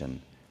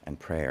meditation and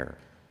prayer.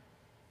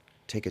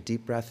 Take a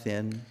deep breath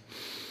in,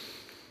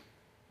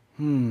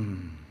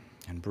 and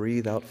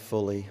breathe out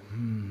fully.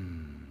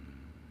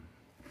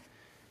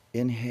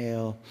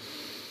 Inhale,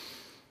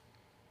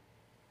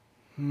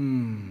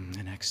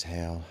 and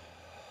exhale.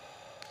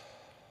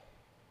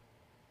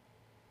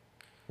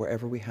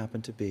 Wherever we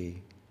happen to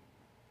be,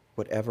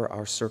 whatever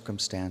our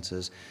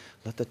circumstances,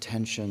 let the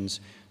tensions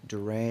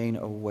drain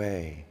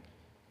away.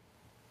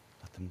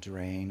 Let them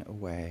drain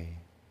away.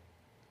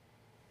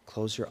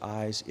 Close your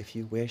eyes if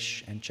you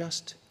wish and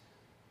just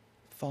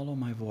follow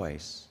my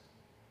voice.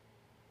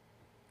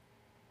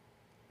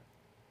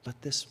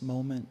 Let this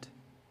moment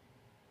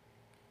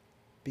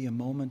be a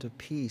moment of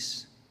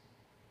peace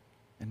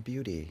and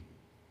beauty.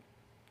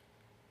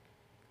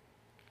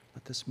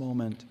 Let this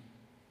moment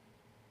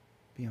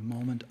be a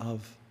moment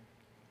of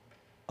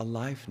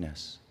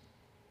aliveness.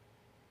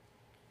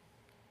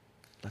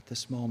 Let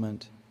this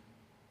moment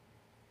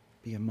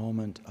be a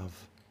moment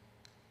of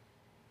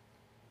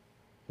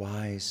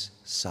wise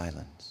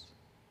silence.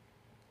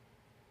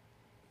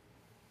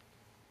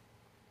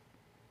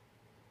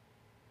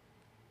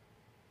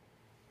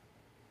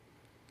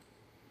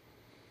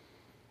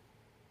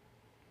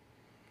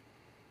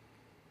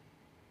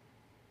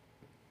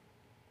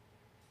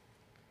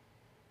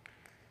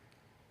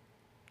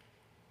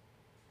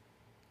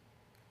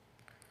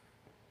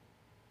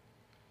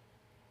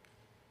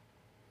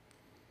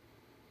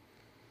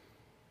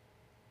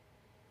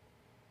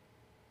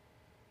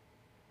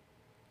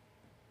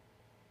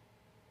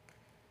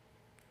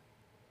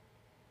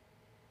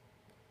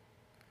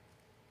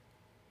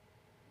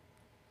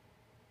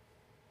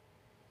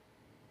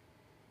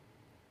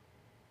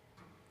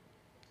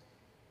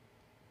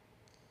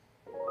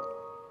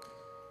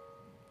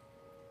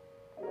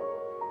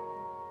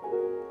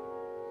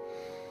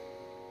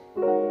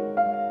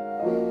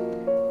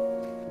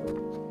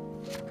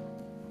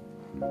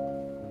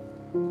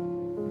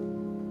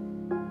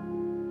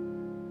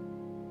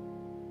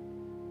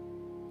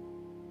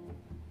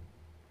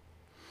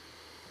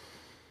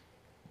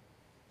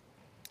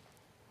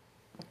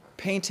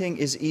 Painting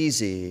is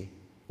easy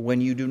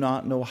when you do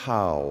not know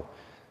how,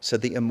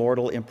 said the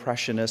immortal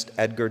impressionist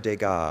Edgar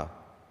Degas.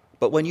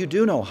 But when you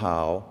do know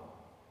how,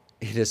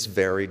 it is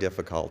very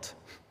difficult.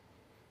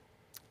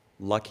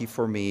 Lucky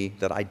for me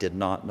that I did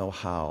not know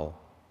how,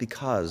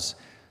 because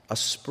a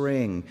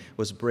spring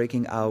was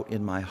breaking out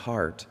in my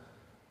heart.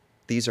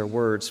 These are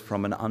words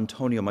from an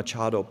Antonio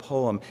Machado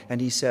poem, and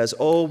he says,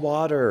 "Oh,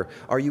 water,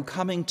 are you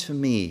coming to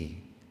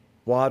me?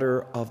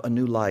 Water of a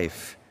new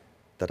life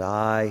that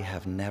I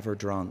have never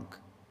drunk."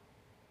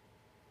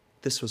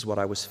 This was what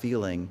I was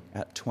feeling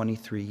at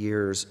 23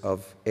 years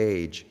of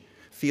age,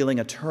 feeling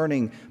a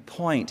turning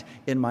point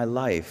in my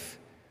life.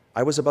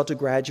 I was about to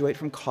graduate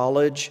from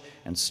college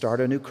and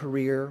start a new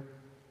career.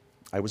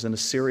 I was in a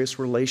serious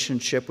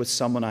relationship with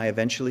someone I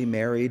eventually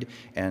married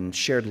and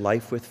shared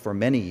life with for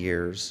many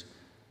years.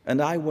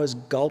 And I was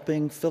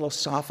gulping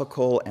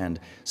philosophical and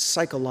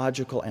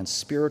psychological and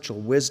spiritual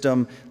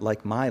wisdom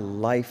like my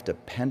life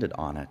depended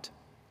on it.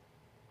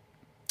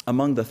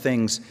 Among the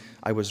things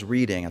I was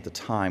reading at the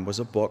time was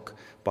a book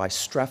by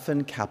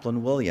Stephen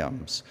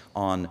Kaplan-Williams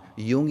on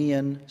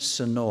Jungian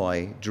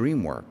Sonoy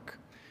dream work.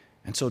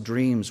 And so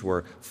dreams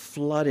were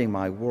flooding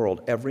my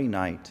world every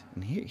night.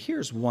 And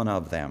here's one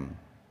of them.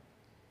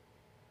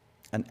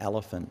 An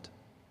elephant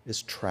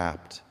is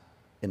trapped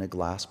in a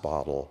glass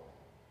bottle,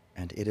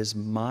 and it is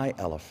my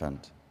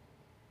elephant.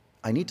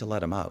 I need to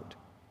let him out.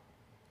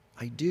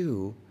 I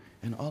do,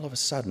 and all of a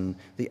sudden,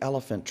 the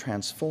elephant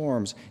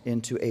transforms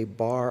into a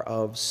bar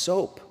of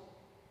soap.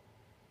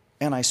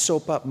 And I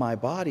soap up my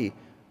body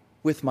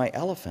with my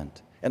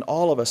elephant. And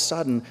all of a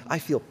sudden, I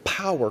feel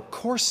power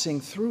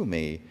coursing through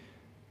me.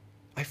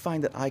 I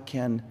find that I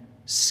can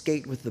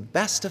skate with the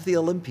best of the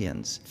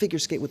Olympians, figure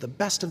skate with the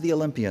best of the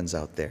Olympians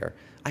out there.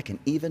 I can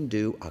even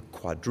do a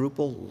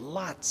quadruple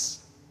Lutz.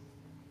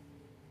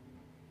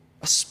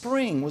 A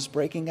spring was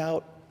breaking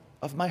out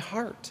of my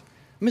heart.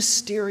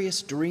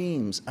 Mysterious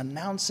dreams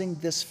announcing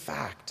this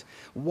fact,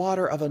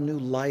 water of a new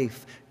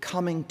life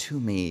coming to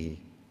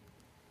me.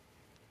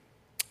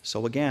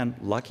 So again,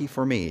 lucky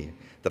for me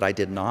that I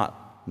did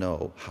not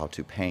know how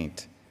to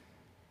paint.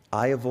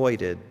 I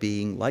avoided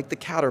being like the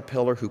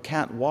caterpillar who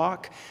can't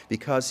walk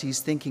because he's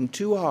thinking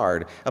too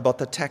hard about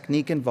the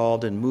technique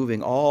involved in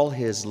moving all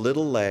his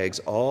little legs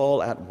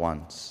all at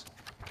once.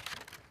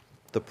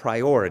 The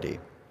priority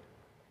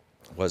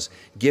was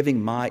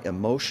giving my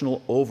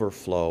emotional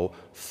overflow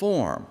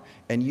form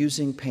and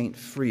using paint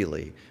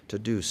freely to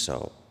do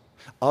so.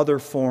 Other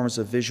forms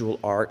of visual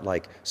art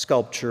like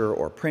sculpture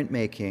or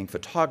printmaking,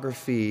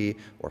 photography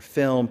or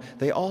film,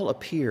 they all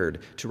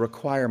appeared to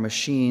require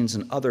machines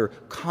and other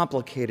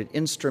complicated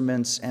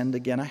instruments, and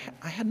again,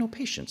 I had no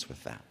patience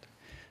with that.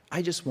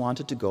 I just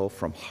wanted to go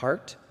from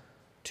heart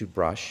to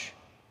brush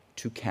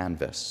to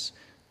canvas,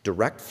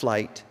 direct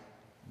flight,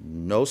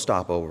 no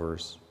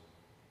stopovers.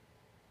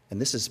 And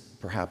this is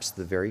perhaps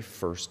the very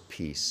first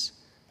piece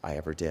I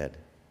ever did.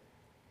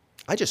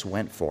 I just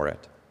went for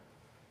it.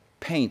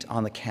 paint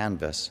on the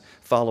canvas,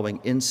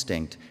 following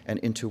instinct and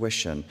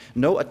intuition.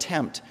 No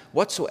attempt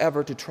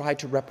whatsoever to try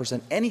to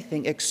represent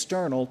anything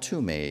external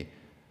to me.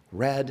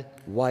 Red,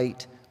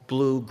 white,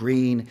 blue,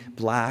 green,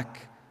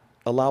 black,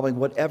 allowing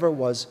whatever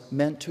was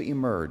meant to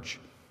emerge,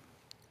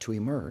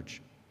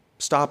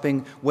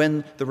 stopping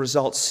when the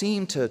result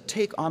seemed to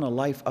take on a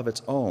life of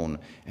its own,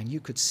 and you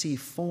could see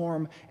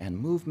form and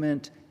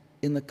movement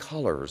in the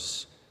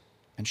colors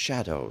and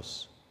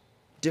shadows.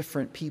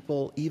 Different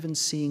people even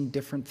seeing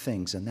different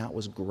things, and that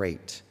was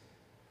great.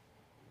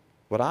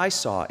 What I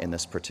saw in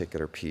this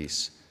particular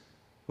piece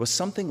was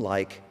something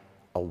like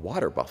a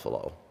water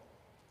buffalo.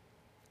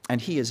 And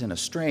he is in a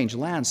strange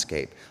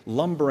landscape,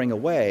 lumbering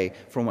away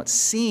from what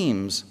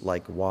seems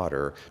like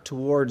water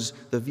towards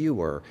the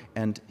viewer,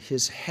 and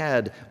his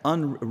head,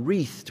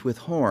 unwreathed with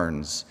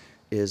horns,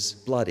 is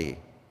bloody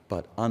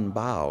but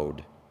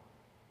unbowed.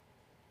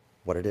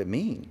 What did it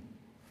mean?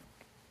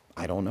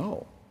 I don't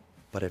know,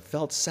 but it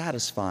felt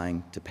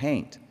satisfying to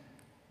paint.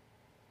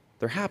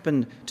 There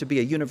happened to be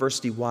a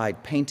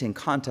university-wide painting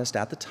contest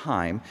at the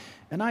time,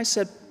 and I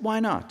said, why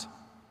not?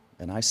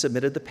 And I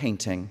submitted the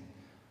painting.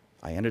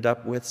 I ended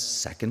up with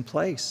second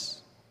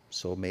place,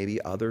 so maybe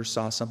others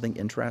saw something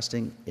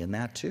interesting in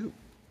that too.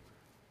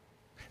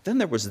 Then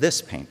there was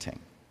this painting.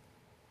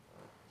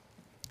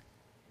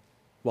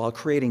 While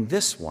creating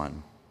this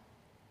one,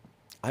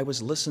 I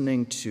was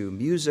listening to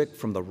music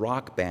from the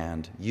rock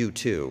band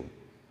U2,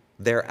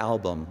 their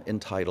album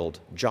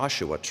entitled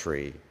Joshua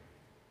Tree.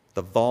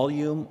 The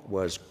volume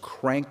was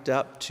cranked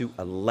up to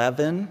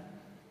 11,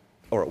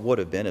 or it would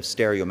have been if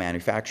stereo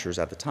manufacturers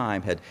at the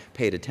time had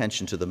paid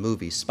attention to the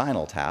movie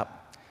Spinal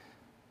Tap.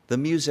 The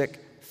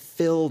music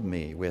filled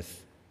me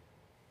with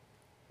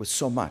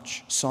so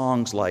much.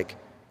 Songs like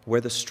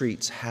Where the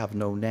Streets Have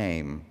No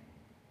Name,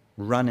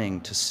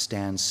 Running to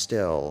Stand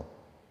Still,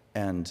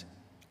 and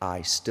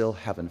I Still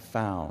Haven't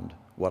Found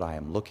What I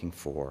Am Looking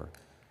For.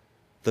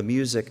 The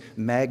music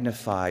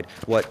magnified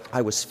what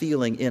I was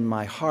feeling in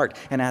my heart,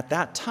 and at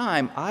that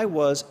time I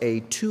was a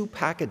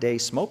 2-pack-a-day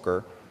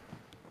smoker.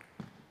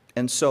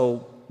 And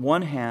so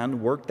one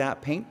hand worked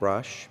that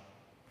paintbrush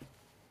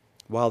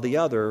while the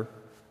other,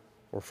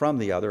 or from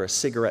the other, a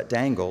cigarette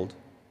dangled.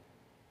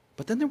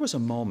 But then there was a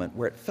moment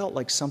where it felt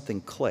like something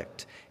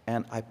clicked,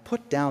 and I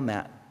put down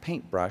that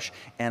paintbrush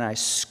and I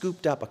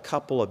scooped up a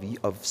couple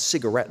of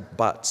cigarette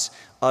butts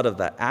out of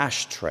the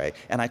ashtray,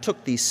 and I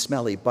took these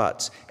smelly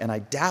butts and I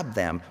dabbed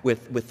them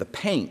with the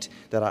paint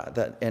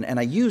and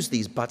I used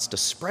these butts to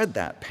spread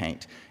that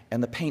paint.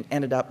 And the paint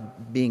ended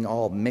up being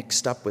all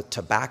mixed up with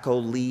tobacco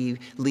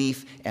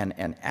leaf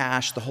and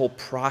ash. The whole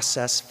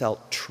process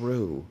felt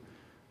true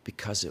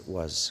because it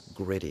was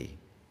gritty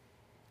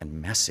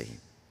and messy.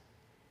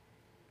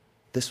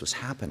 This was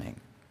happening,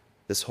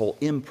 this whole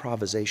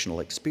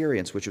improvisational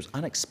experience, which was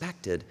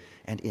unexpected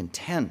and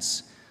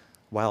intense,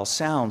 while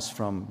sounds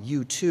from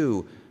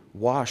U2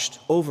 washed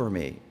over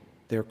me,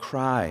 their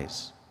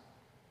cries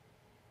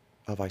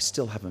of I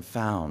still haven't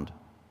found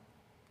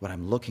what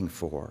I'm looking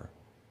for.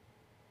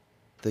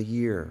 The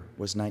year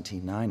was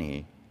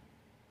 1990,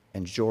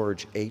 and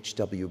George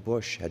H.W.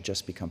 Bush had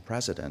just become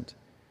president,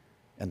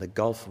 and the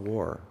Gulf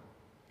War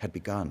had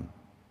begun.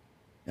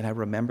 And I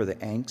remember the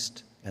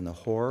angst and the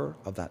horror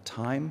of that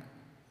time,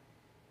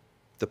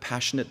 the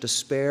passionate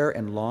despair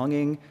and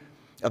longing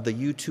of the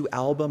U2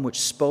 album, which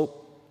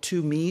spoke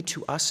to me,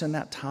 to us in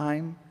that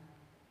time.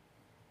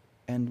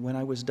 And when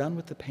I was done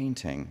with the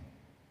painting,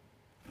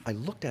 I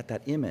looked at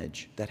that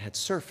image that had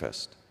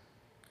surfaced,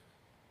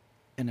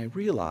 and I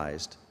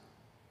realized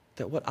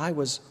that what I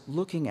was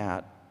looking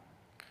at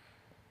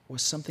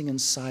was something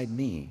inside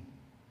me.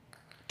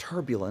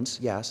 Turbulence,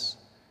 yes,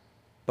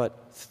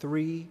 but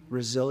 3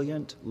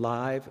 resilient,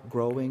 live,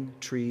 growing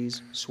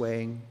trees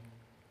swaying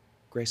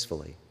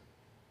gracefully.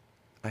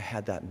 I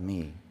had that in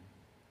me.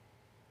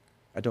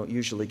 I don't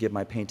usually give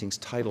my paintings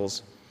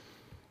titles.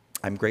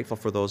 I'm grateful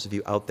for those of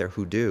you out there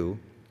who do.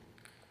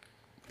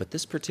 But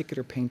this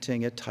particular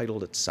painting, it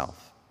titled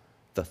itself,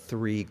 The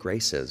 3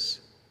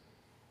 Graces.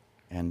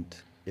 And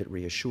it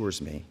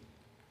reassures me.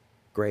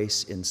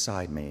 Grace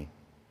inside me,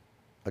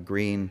 a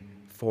green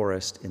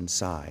forest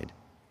inside.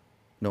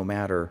 No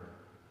matter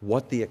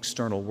what the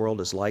external world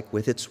is like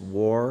with its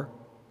war,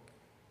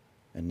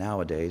 and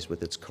nowadays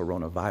with its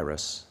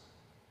coronavirus,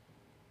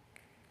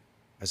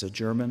 as a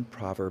German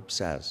proverb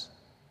says,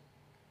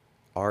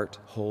 art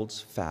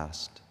holds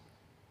fast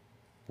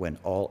when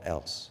all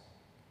else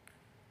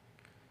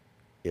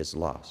is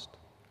lost.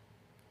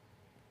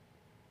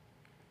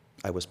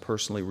 I was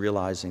personally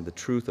realizing the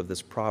truth of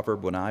this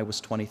proverb when I was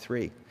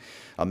 23,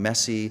 a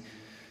messy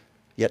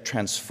yet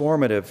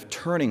transformative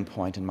turning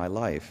point in my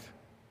life.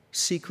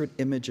 Secret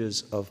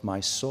images of my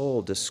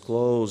soul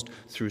disclosed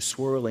through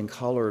swirling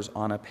colors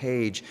on a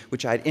page,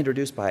 which I'd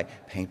introduced by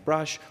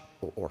paintbrush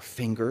or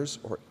fingers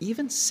or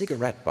even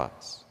cigarette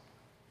butts.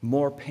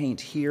 More paint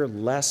here,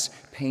 less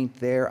paint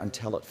there,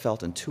 until it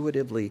felt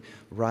intuitively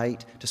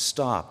right to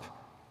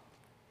stop.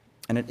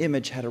 And an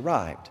image had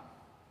arrived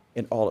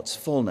in all its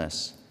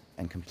fullness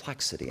and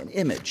complexity. An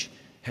image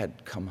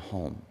had come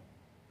home.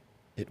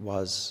 It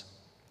was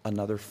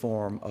another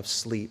form of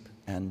sleep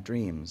and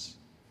dreams,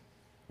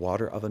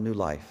 water of a new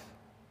life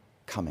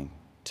coming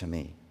to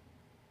me.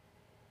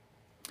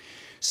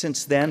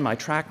 Since then, my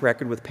track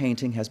record with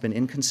painting has been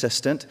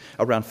inconsistent.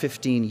 Around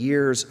 15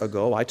 years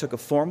ago, I took a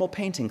formal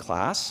painting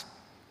class,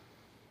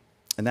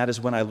 and that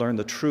is when I learned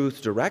the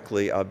truth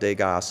directly of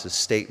Degas'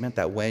 statement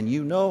that when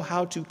you know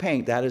how to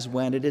paint, that is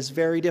when it is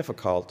very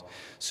difficult.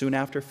 Soon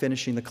after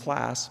finishing the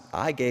class,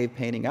 I gave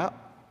painting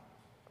up.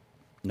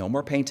 No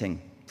more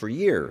painting for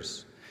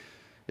years.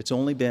 It's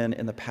only been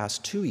in the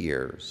past 2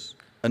 years,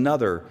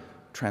 another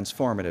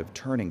transformative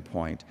turning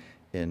point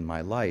in my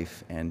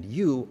life, and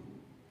you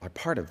are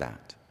part of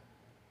that.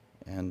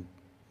 And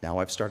now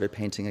I've started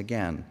painting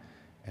again,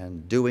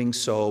 and doing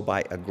so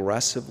by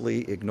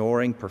aggressively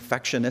ignoring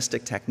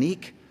perfectionistic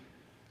technique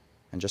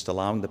and just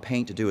allowing the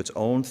paint to do its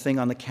own thing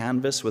on the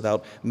canvas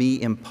without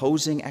me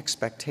imposing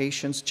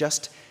expectations,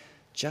 just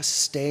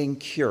staying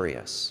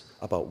curious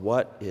about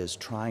what is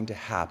trying to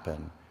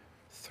happen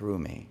through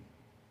me.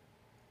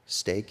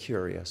 Stay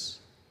curious.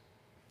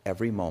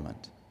 Every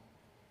moment,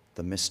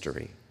 the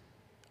mystery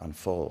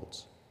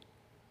unfolds.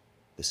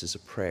 This is a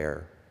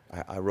prayer.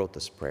 I wrote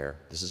this prayer.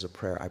 This is a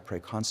prayer I pray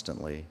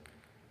constantly,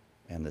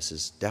 and this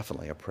is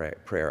definitely a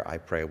prayer I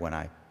pray when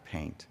I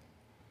paint.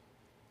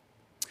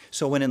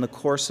 So when in the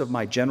course of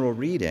my general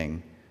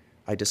reading,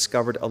 I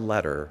discovered a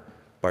letter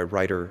by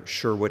writer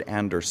Sherwood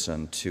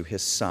Anderson to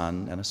his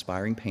son, an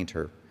aspiring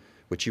painter,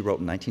 which he wrote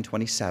in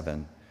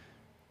 1927,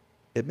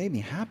 it made me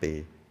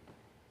happy.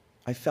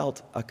 I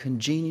felt a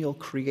congenial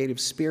creative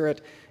spirit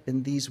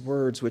in these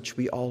words which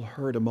we all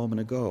heard a moment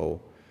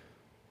ago.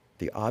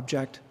 The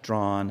object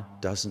drawn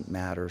doesn't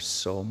matter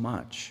so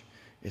much.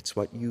 It's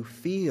what you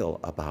feel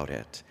about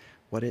it,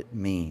 what it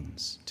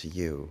means to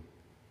you.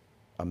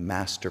 A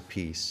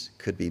masterpiece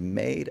could be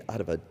made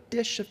out of a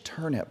dish of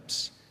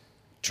turnips.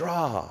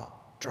 Draw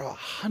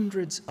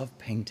hundreds of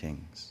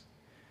paintings.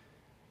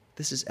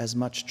 This is as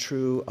much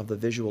true of the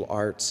visual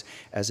arts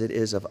as it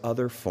is of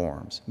other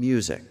forms,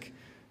 music,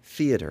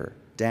 theater,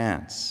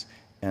 dance,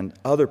 and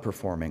other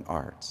performing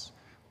arts,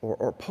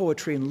 or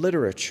poetry and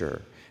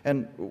literature,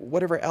 and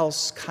whatever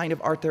else kind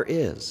of art there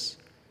is.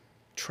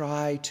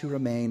 Try to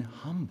remain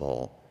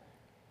humble.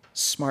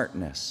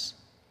 Smartness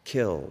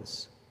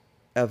kills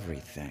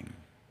everything.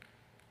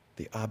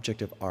 The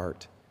object of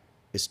art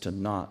is to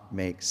not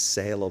make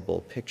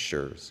saleable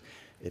pictures.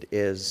 It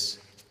is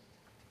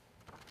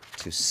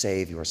to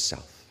save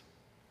yourself.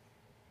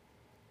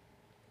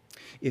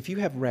 If you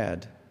have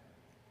read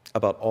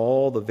about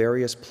all the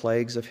various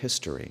plagues of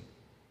history,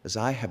 as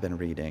I have been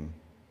reading,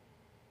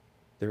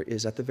 there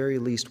is at the very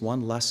least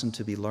one lesson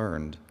to be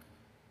learned.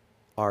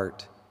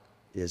 Art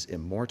is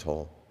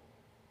immortal,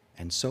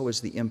 and so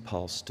is the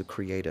impulse to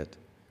create it.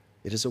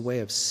 It is a way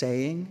of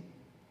saying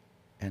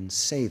and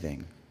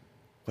saving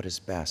what is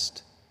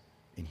best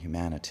in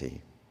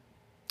humanity.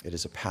 It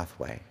is a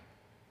pathway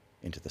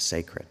into the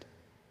sacred.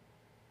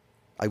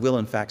 I will,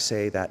 in fact,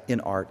 say that in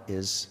art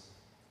is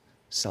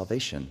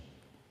salvation.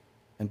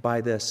 And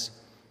by this,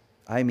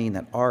 I mean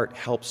that art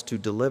helps to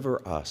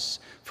deliver us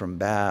from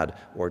bad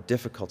or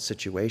difficult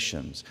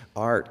situations.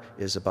 Art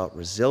is about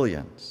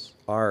resilience.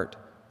 Art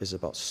is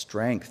about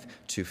strength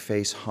to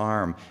face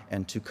harm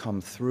and to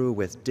come through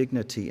with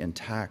dignity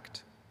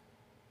intact.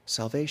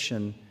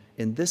 Salvation,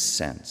 in this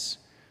sense,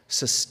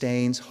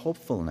 sustains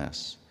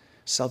hopefulness.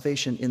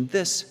 Salvation, in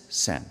this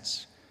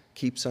sense,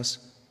 keeps us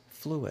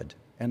fluid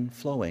and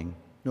flowing,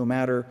 no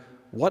matter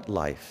what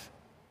life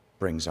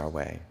brings our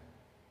way.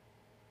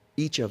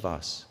 Each of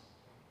us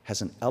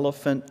has an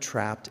elephant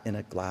trapped in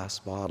a glass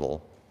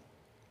bottle.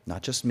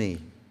 Not just me.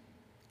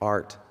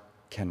 Art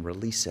can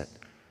release it.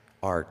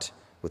 Art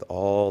with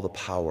all the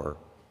power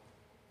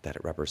that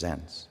it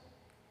represents.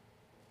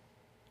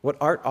 What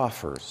art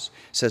offers,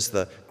 says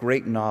the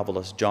great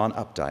novelist John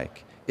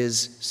Updike,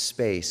 is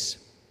space,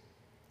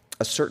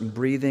 a certain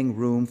breathing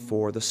room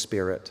for the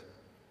spirit.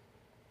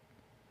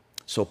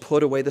 So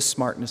put away the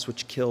smartness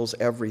which kills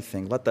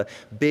everything. Let the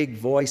big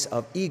voice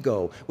of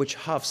ego, which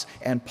huffs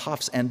and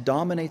puffs and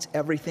dominates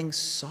everything,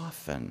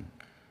 soften.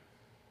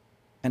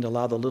 And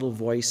allow the little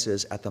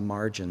voices at the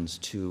margins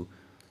to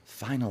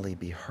finally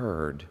be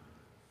heard.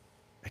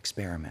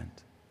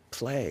 Experiment.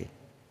 Play.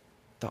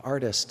 The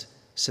artist,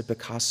 said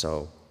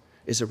Picasso,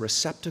 is a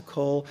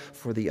receptacle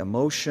for the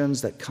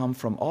emotions that come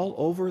from all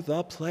over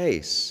the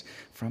place,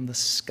 from the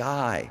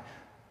sky,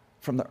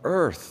 from the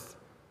earth,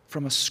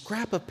 from a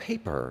scrap of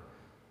paper,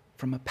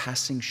 from a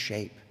passing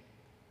shape,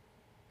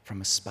 from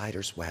a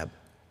spider's web.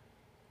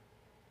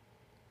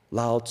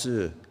 Lao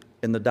Tzu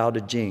in the Tao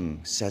Te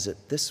Ching says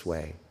it this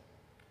way: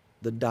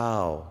 the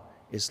Tao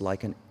is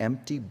like an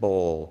empty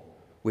bowl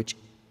which,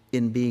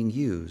 in being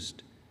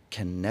used,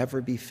 can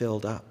never be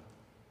filled up.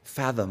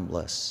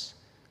 Fathomless,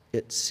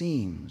 it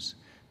seems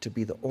to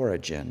be the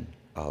origin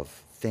of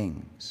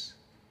things.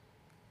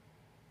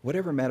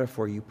 Whatever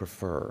metaphor you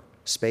prefer,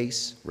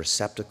 space,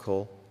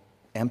 receptacle,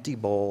 empty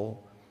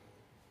bowl,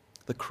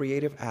 the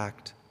creative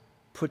act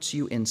puts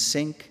you in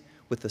sync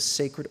with the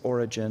sacred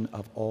origin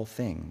of all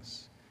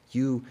things.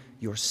 You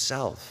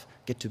yourself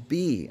get to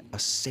be a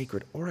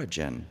sacred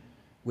origin,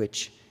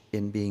 which,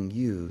 in being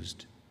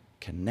used,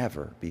 can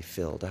never be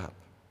filled up.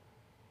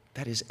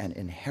 That is an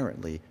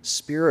inherently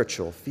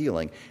spiritual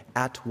feeling,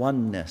 at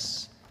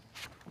oneness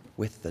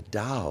with the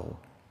Tao.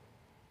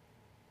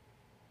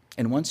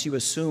 And once you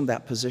assume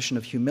that position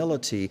of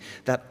humility,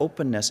 that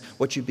openness,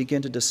 what you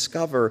begin to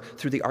discover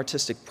through the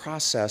artistic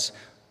process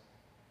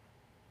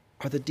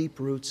are the deep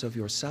roots of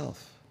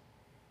yourself,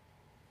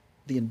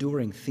 the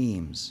enduring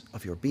themes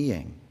of your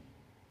being,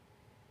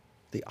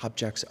 the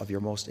objects of your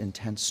most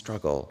intense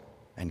struggle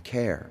and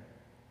care,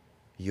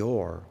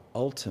 your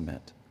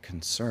ultimate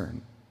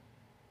concern.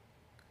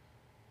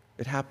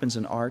 It happens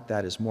in art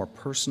that is more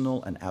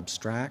personal and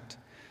abstract,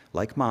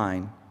 like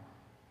mine,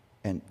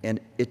 and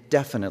it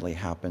definitely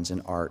happens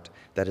in art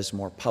that is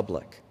more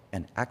public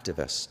and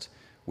activist,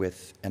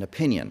 with an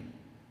opinion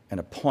and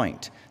a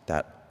point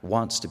that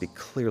wants to be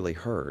clearly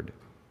heard.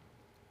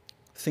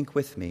 Think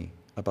with me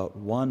about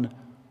one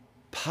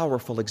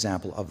powerful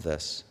example of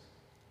this: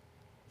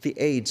 the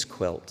AIDS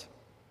quilt.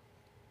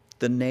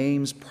 The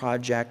Names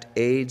Project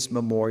AIDS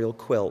Memorial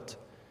Quilt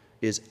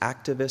is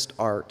activist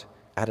art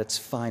at its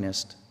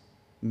finest,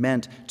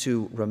 meant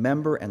to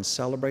remember and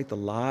celebrate the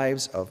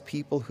lives of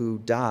people who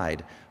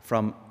died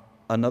from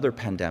another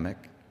pandemic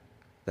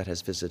that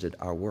has visited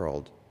our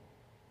world.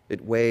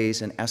 It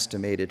weighs an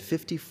estimated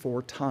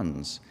 54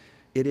 tons.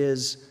 It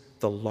is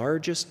the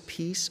largest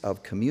piece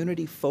of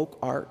community folk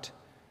art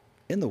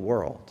in the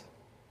world.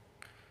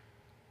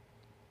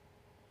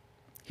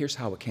 Here's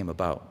how it came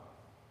about.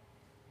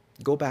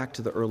 Go back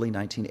to the early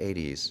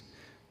 1980s,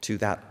 to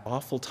that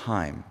awful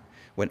time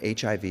when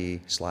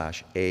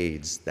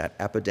HIV/AIDS, that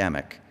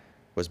epidemic,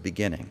 was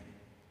beginning.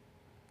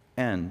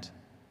 And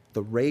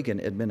the Reagan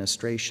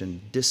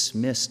administration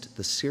dismissed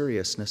the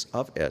seriousness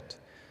of it,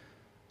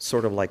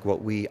 sort of like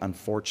what we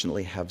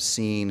unfortunately have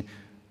seen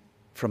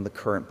from the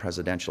current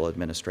presidential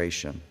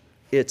administration.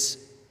 Its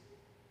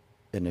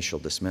initial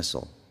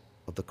dismissal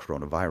of the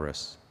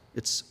coronavirus.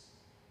 It's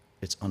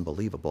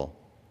unbelievable.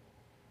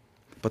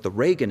 But the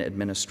Reagan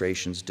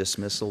administration's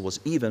dismissal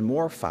was even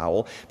more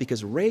foul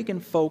because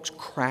Reagan folks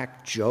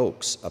cracked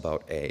jokes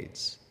about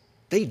AIDS.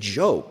 They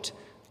joked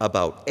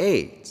about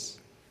AIDS.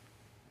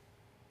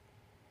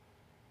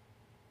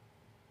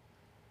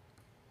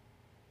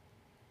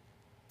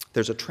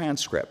 There's a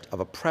transcript of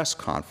a press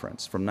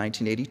conference from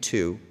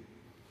 1982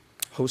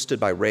 hosted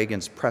by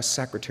Reagan's press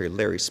secretary,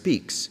 Larry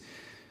Speakes,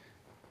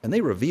 and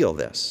they reveal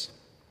this.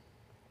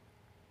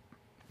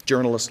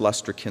 Journalist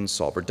Lester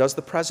Kinsolver: does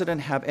the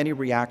president have any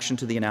reaction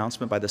to the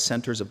announcement by the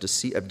Centers of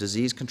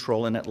Disease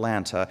Control in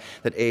Atlanta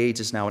that AIDS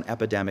is now an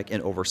epidemic in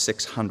over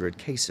 600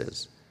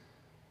 cases?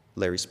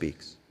 Larry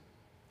Speakes: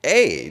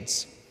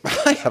 AIDS?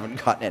 I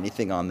haven't gotten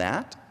anything on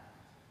that.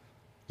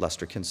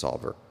 Lester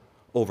Kinsolver: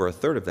 over a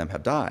third of them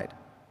have died.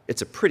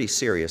 It's a pretty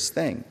serious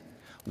thing.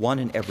 1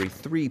 in every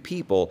 3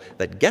 people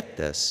that get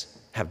this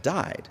have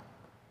died.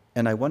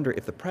 And I wonder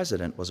if the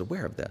president was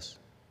aware of this.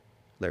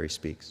 Larry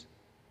Speakes: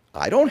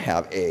 I don't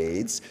have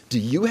AIDS. Do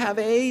you have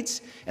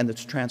AIDS? And the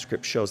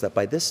transcript shows that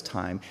by this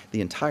time,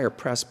 the entire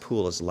press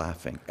pool is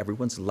laughing.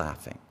 Everyone's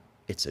laughing.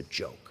 It's a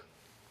joke.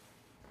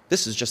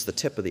 This is just the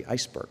tip of the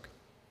iceberg.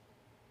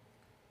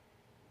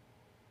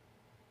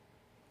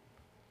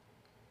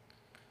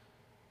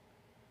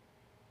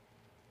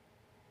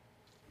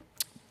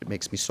 It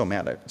makes me so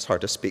mad, it's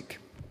hard to speak.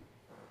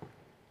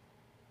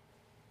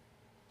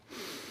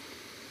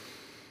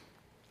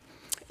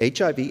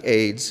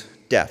 HIV/AIDS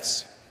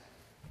deaths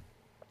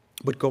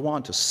would go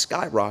on to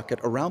skyrocket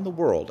around the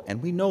world,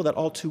 and we know that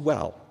all too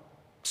well.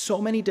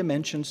 So many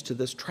dimensions to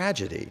this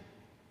tragedy.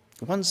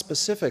 One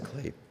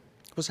specifically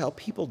was how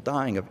people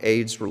dying of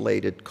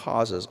AIDS-related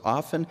causes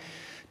often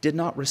did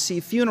not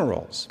receive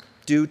funerals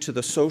due to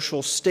the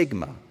social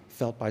stigma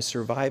felt by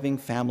surviving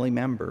family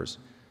members,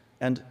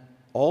 and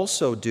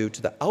also due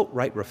to the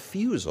outright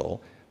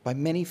refusal by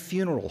many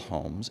funeral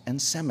homes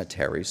and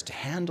cemeteries to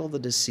handle the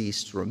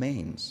deceased's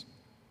remains.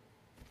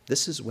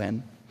 This is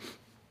when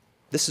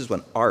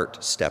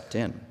art stepped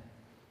in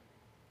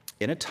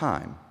a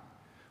time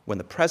when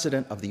the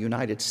President of the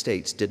United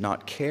States did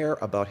not care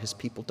about his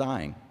people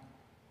dying,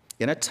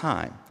 in a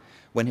time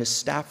when his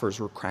staffers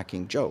were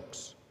cracking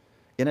jokes,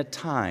 in a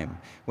time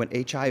when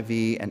HIV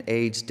and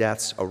AIDS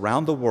deaths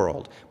around the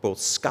world both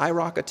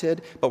skyrocketed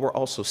but were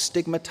also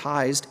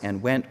stigmatized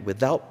and went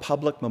without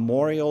public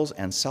memorials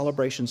and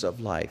celebrations of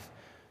life.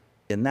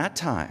 In that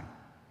time,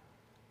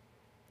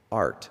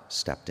 art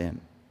stepped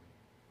in.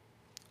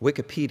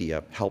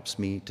 Wikipedia helps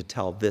me to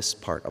tell this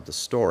part of the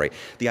story.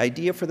 The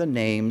idea for the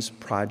Names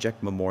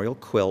Project Memorial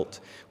Quilt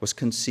was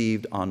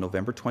conceived on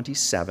November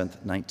 27,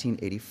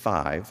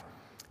 1985,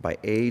 by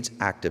AIDS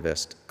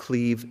activist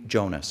Cleve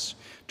Jonas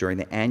during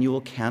the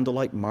annual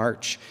Candlelight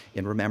March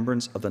in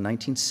remembrance of the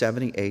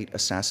 1978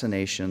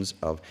 assassinations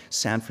of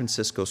San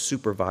Francisco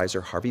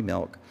Supervisor Harvey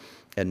Milk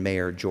and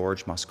Mayor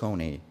George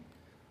Moscone.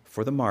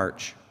 For the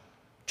march,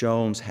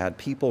 Jones had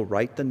people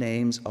write the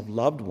names of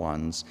loved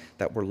ones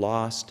that were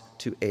lost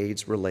to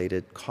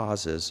AIDS-related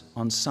causes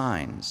on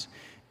signs,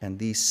 and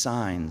these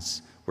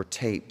signs were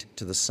taped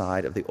to the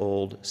side of the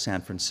old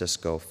San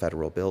Francisco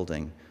Federal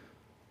Building.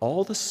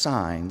 All the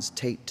signs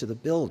taped to the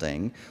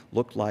building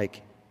looked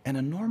like an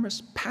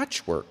enormous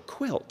patchwork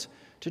quilt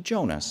to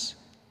Jonas,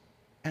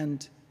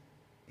 and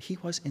he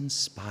was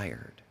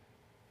inspired.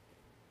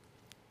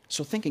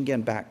 So think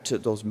again back to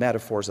those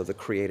metaphors of the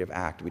creative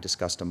act we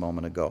discussed a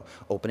moment ago.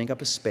 Opening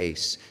up a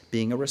space,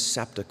 being a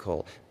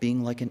receptacle,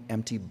 being like an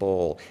empty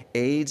bowl.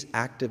 AIDS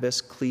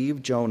activist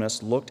Cleve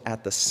Jonas looked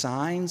at the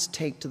signs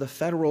taped to the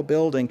federal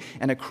building,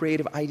 and a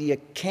creative idea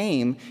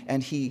came,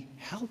 and he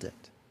held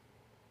it.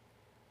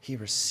 He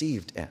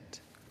received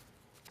it.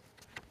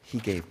 He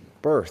gave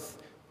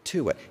birth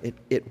to it.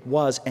 It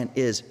was and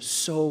is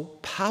so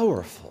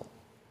powerful.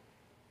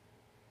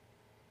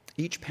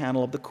 Each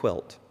panel of the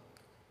quilt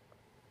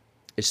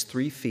is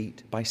 3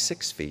 feet by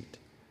 6 feet,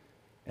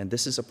 and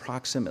this is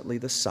approximately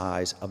the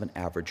size of an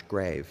average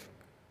grave.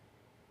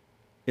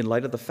 In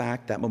light of the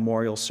fact that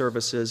memorial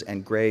services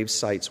and grave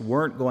sites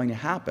weren't going to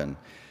happen,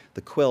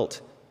 the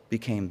quilt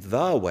became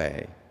the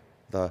way,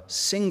 the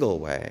single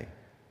way,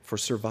 for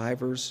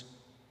survivors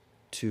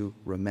to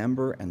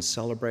remember and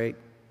celebrate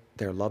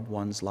their loved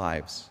ones'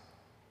 lives.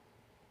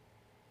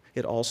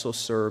 It also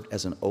served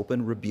as an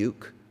open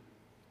rebuke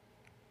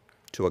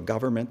to a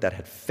government that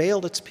had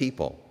failed its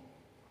people.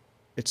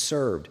 It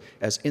served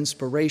as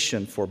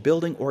inspiration for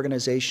building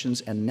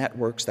organizations and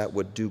networks that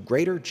would do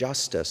greater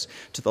justice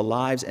to the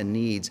lives and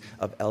needs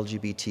of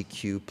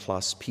LGBTQ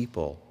plus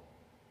people.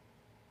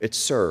 It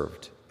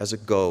served as a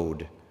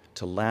goad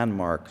to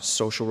landmark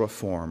social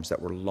reforms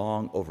that were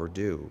long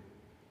overdue.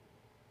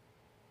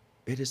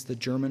 It is the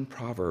German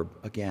proverb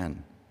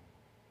again: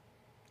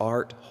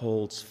 art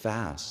holds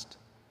fast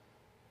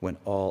when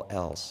all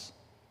else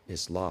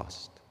is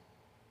lost.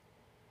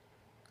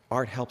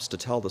 Art helps to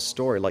tell the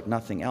story like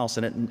nothing else,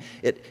 and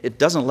it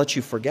doesn't let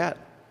you forget.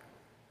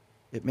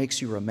 It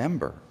makes you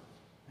remember,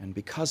 and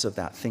because of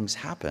that, things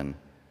happen.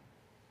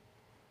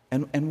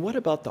 And what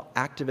about the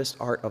activist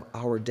art of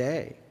our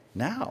day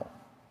now?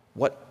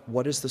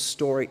 What is the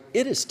story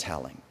it is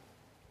telling?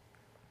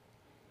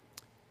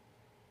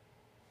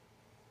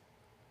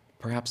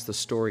 Perhaps the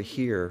story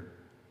here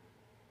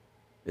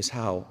is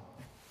how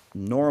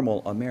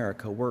normal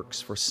America works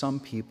for some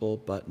people,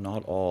 but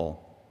not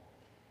all.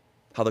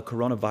 How the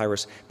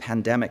coronavirus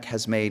pandemic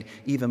has made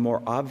even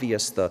more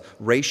obvious the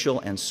racial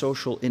and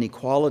social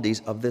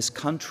inequalities of this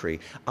country.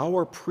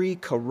 Our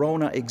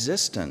pre-corona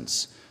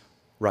existence,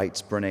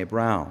 writes Brené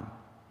Brown,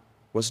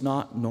 was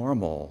not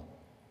normal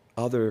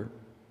other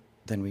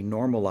than we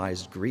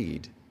normalized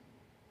greed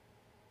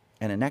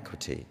and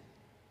inequity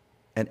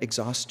and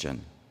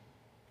exhaustion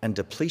and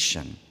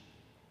depletion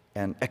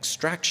and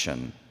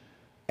extraction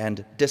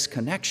and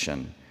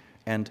disconnection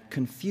and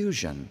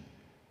confusion,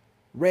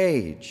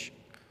 rage,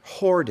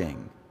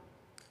 hoarding,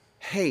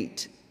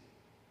 hate,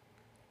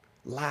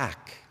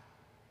 lack.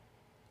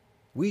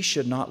 We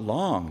should not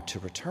long to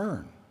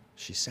return,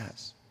 she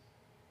says.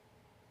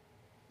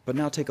 But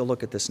now take a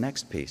look at this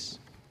next piece.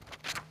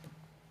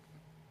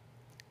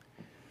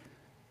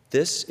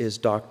 This is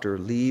Dr.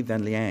 Li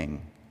Wenliang,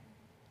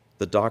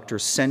 the doctor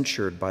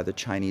censured by the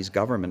Chinese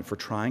government for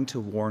trying to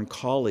warn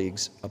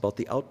colleagues about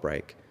the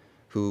outbreak,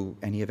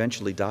 and he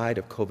eventually died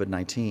of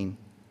COVID-19.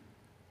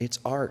 It's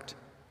art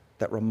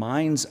that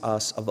reminds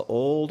us of the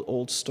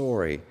old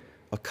story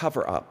of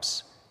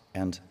cover-ups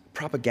and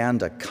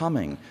propaganda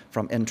coming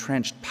from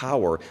entrenched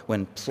power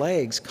when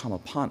plagues come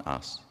upon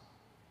us.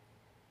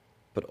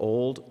 But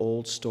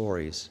old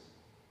stories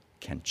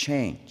can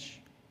change.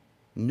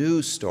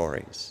 New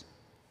stories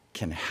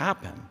can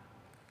happen.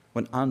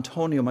 When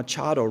Antonio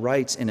Machado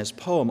writes in his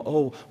poem,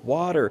 "Oh,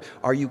 water,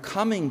 are you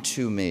coming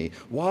to me?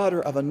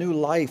 Water of a new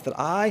life that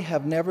I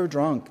have never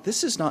drunk."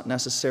 This is not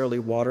necessarily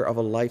water of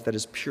a life that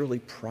is purely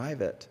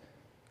private.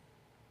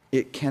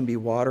 It can be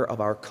water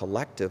of our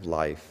collective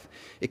life.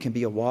 It can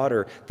be a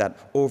water that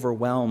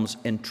overwhelms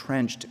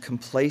entrenched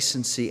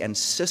complacency and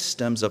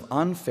systems of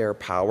unfair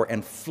power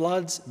and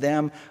floods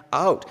them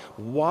out,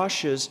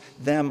 washes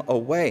them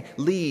away,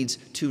 leads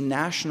to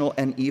national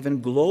and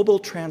even global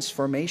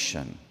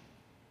transformation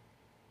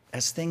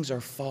as things are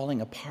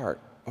falling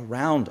apart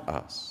around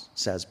us,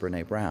 says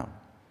Brené Brown.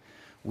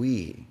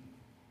 We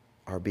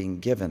are being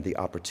given the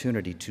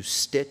opportunity to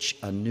stitch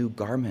a new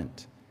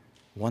garment,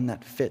 one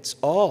that fits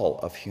all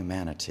of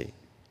humanity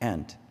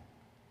and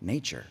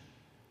nature.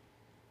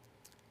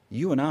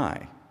 You and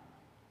I,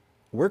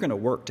 we're going to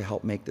work to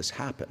help make this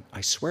happen.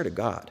 I swear to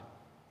God.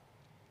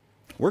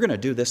 We're going to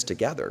do this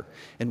together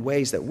in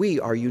ways that we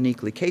are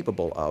uniquely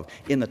capable of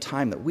in the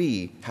time that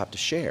we have to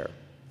share.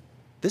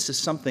 This is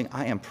something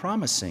I am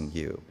promising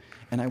you,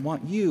 and I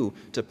want you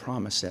to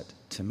promise it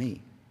to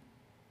me.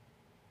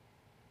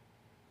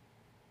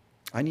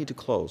 I need to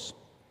close.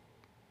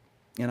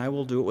 And I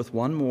will do it with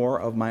one more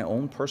of my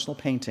own personal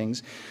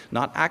paintings,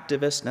 not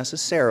activist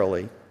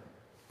necessarily,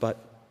 but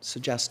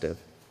suggestive.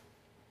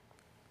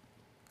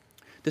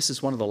 This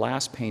is one of the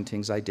last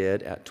paintings I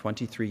did at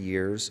 23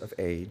 years of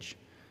age,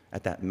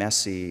 at that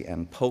messy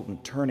and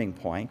potent turning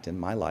point in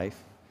my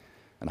life,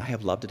 and I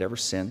have loved it ever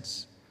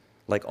since.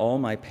 Like all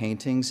my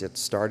paintings, it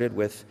started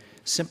with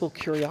simple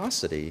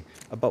curiosity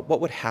about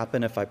what would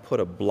happen if I put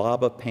a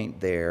blob of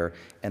paint there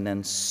and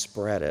then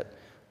spread it.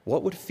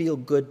 What would feel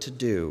good to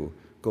do?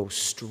 Go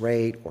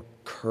straight or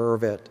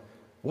curve it?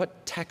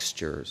 What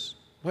textures?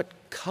 What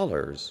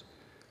colors?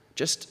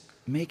 Just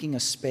making a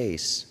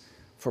space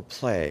for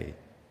play,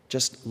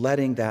 just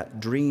letting that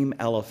dream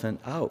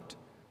elephant out,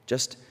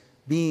 just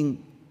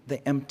being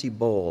the empty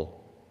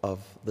bowl of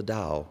the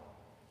Tao.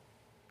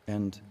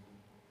 And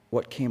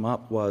what came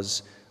up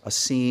was a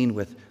scene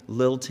with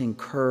lilting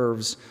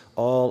curves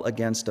all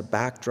against a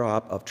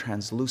backdrop of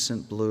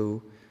translucent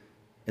blue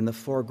in the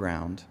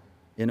foreground,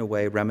 in a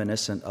way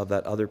reminiscent of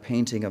that other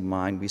painting of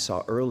mine we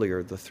saw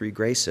earlier, The Three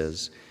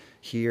Graces.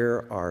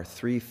 Here are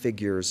three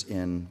figures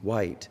in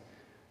white,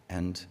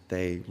 and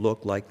they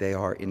look like they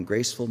are in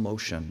graceful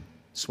motion,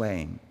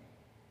 swaying,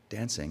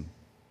 dancing.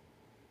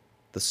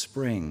 The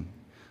spring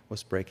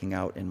was breaking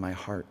out in my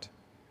heart,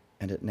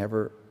 and it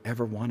never,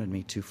 ever wanted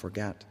me to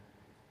forget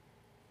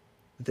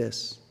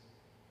this,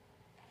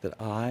 that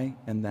I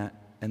and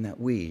that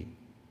we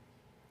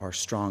are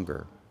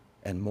stronger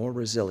and more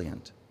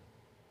resilient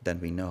than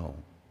we know.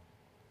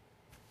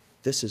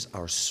 This is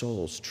our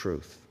soul's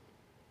truth.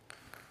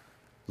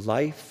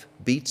 Life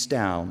beats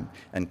down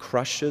and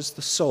crushes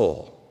the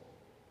soul,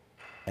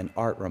 and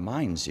art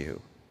reminds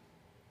you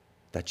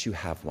that you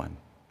have one.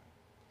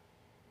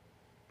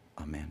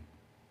 Amen.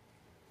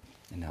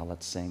 And now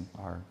let's sing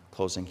our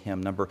closing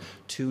hymn, number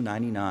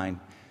 299,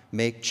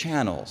 Make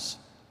Channels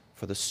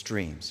for the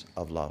Streams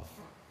of Love.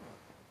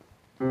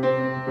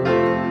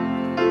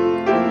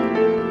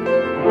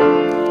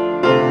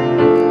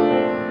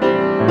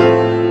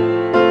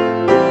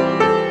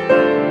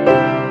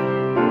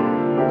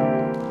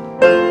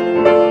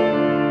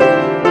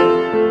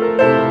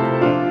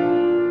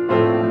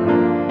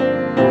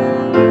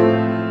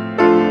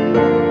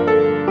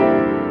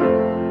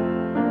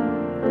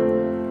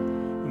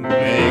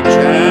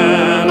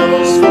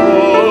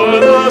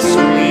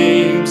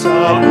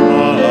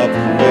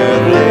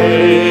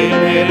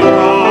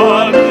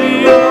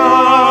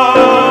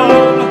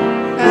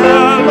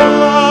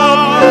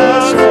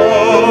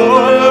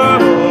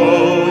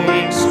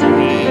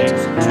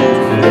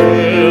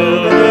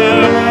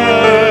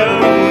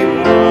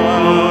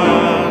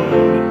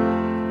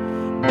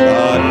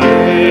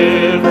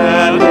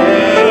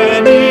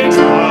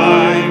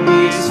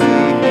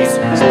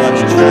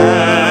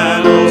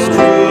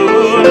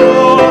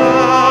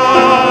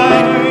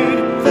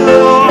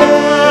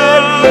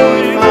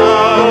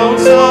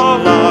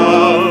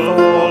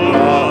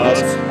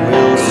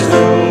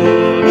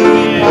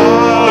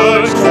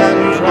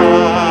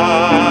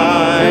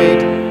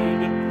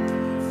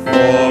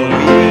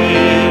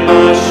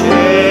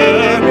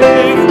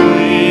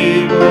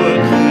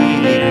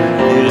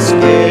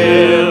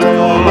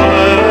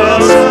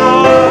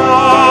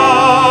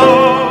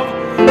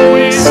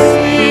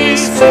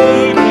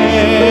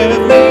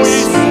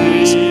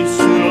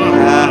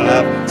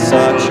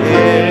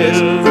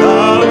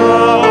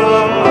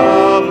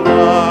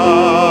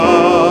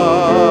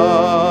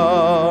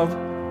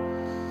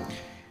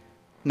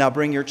 Now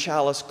bring your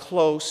chalice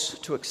close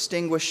to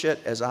extinguish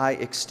it as I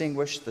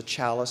extinguish the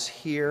chalice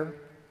here.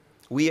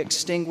 We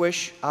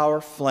extinguish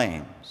our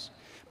flames,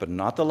 but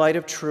not the light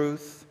of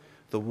truth,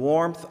 the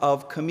warmth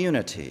of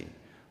community,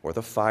 or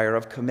the fire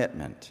of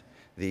commitment.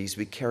 These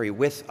we carry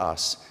with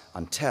us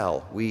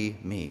until we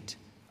meet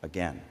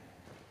again.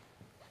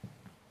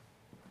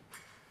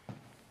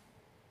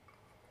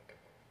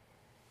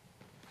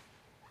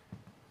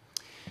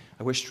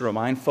 I wish to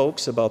remind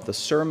folks about the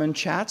sermon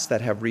chats that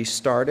have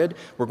restarted.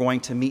 We're going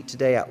to meet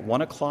today at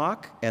 1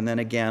 o'clock and then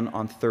again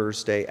on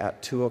Thursday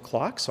at 2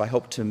 o'clock. So I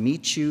hope to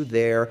meet you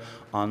there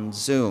on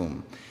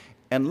Zoom.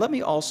 And let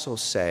me also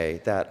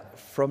say that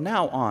from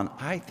now on,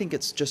 I think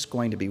it's just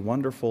going to be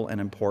wonderful and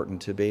important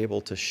to be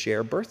able to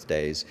share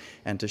birthdays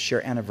and to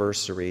share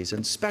anniversaries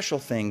and special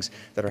things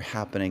that are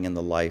happening in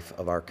the life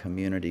of our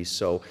community.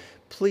 So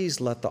please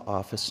let the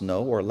office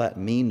know or let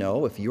me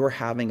know if you're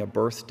having a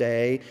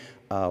birthday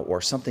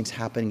or something's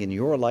happening in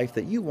your life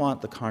that you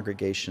want the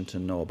congregation to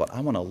know about.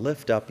 I want to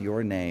lift up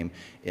your name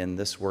in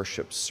this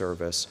worship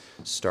service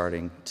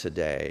starting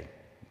today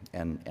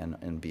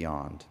and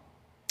beyond.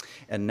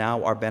 And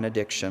now our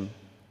benediction.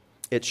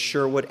 It's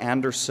Sherwood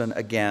Anderson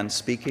again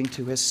speaking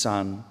to his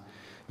son.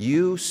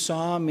 You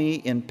saw me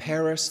in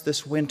Paris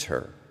this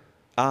winter.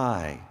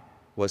 I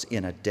was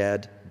in a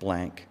dead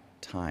blank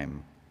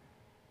time.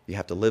 You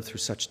have to live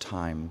through such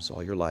times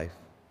all your life.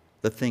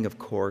 The thing, of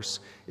course,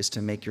 is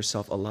to make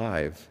yourself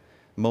alive.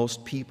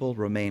 Most people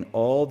remain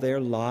all their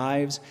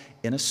lives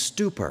in a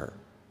stupor.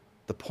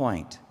 The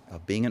point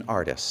of being an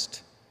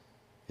artist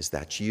is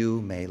that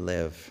you may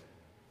live.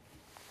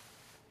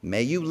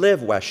 May you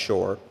live, West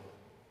Shore,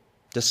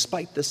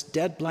 despite this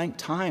dead blank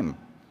time.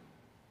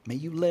 May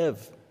you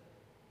live.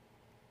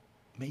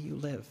 May you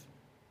live.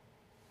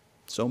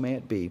 So may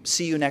it be.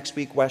 See you next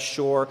week, West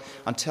Shore.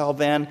 Until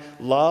then,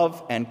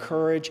 love and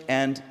courage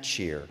and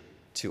cheer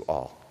to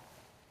all.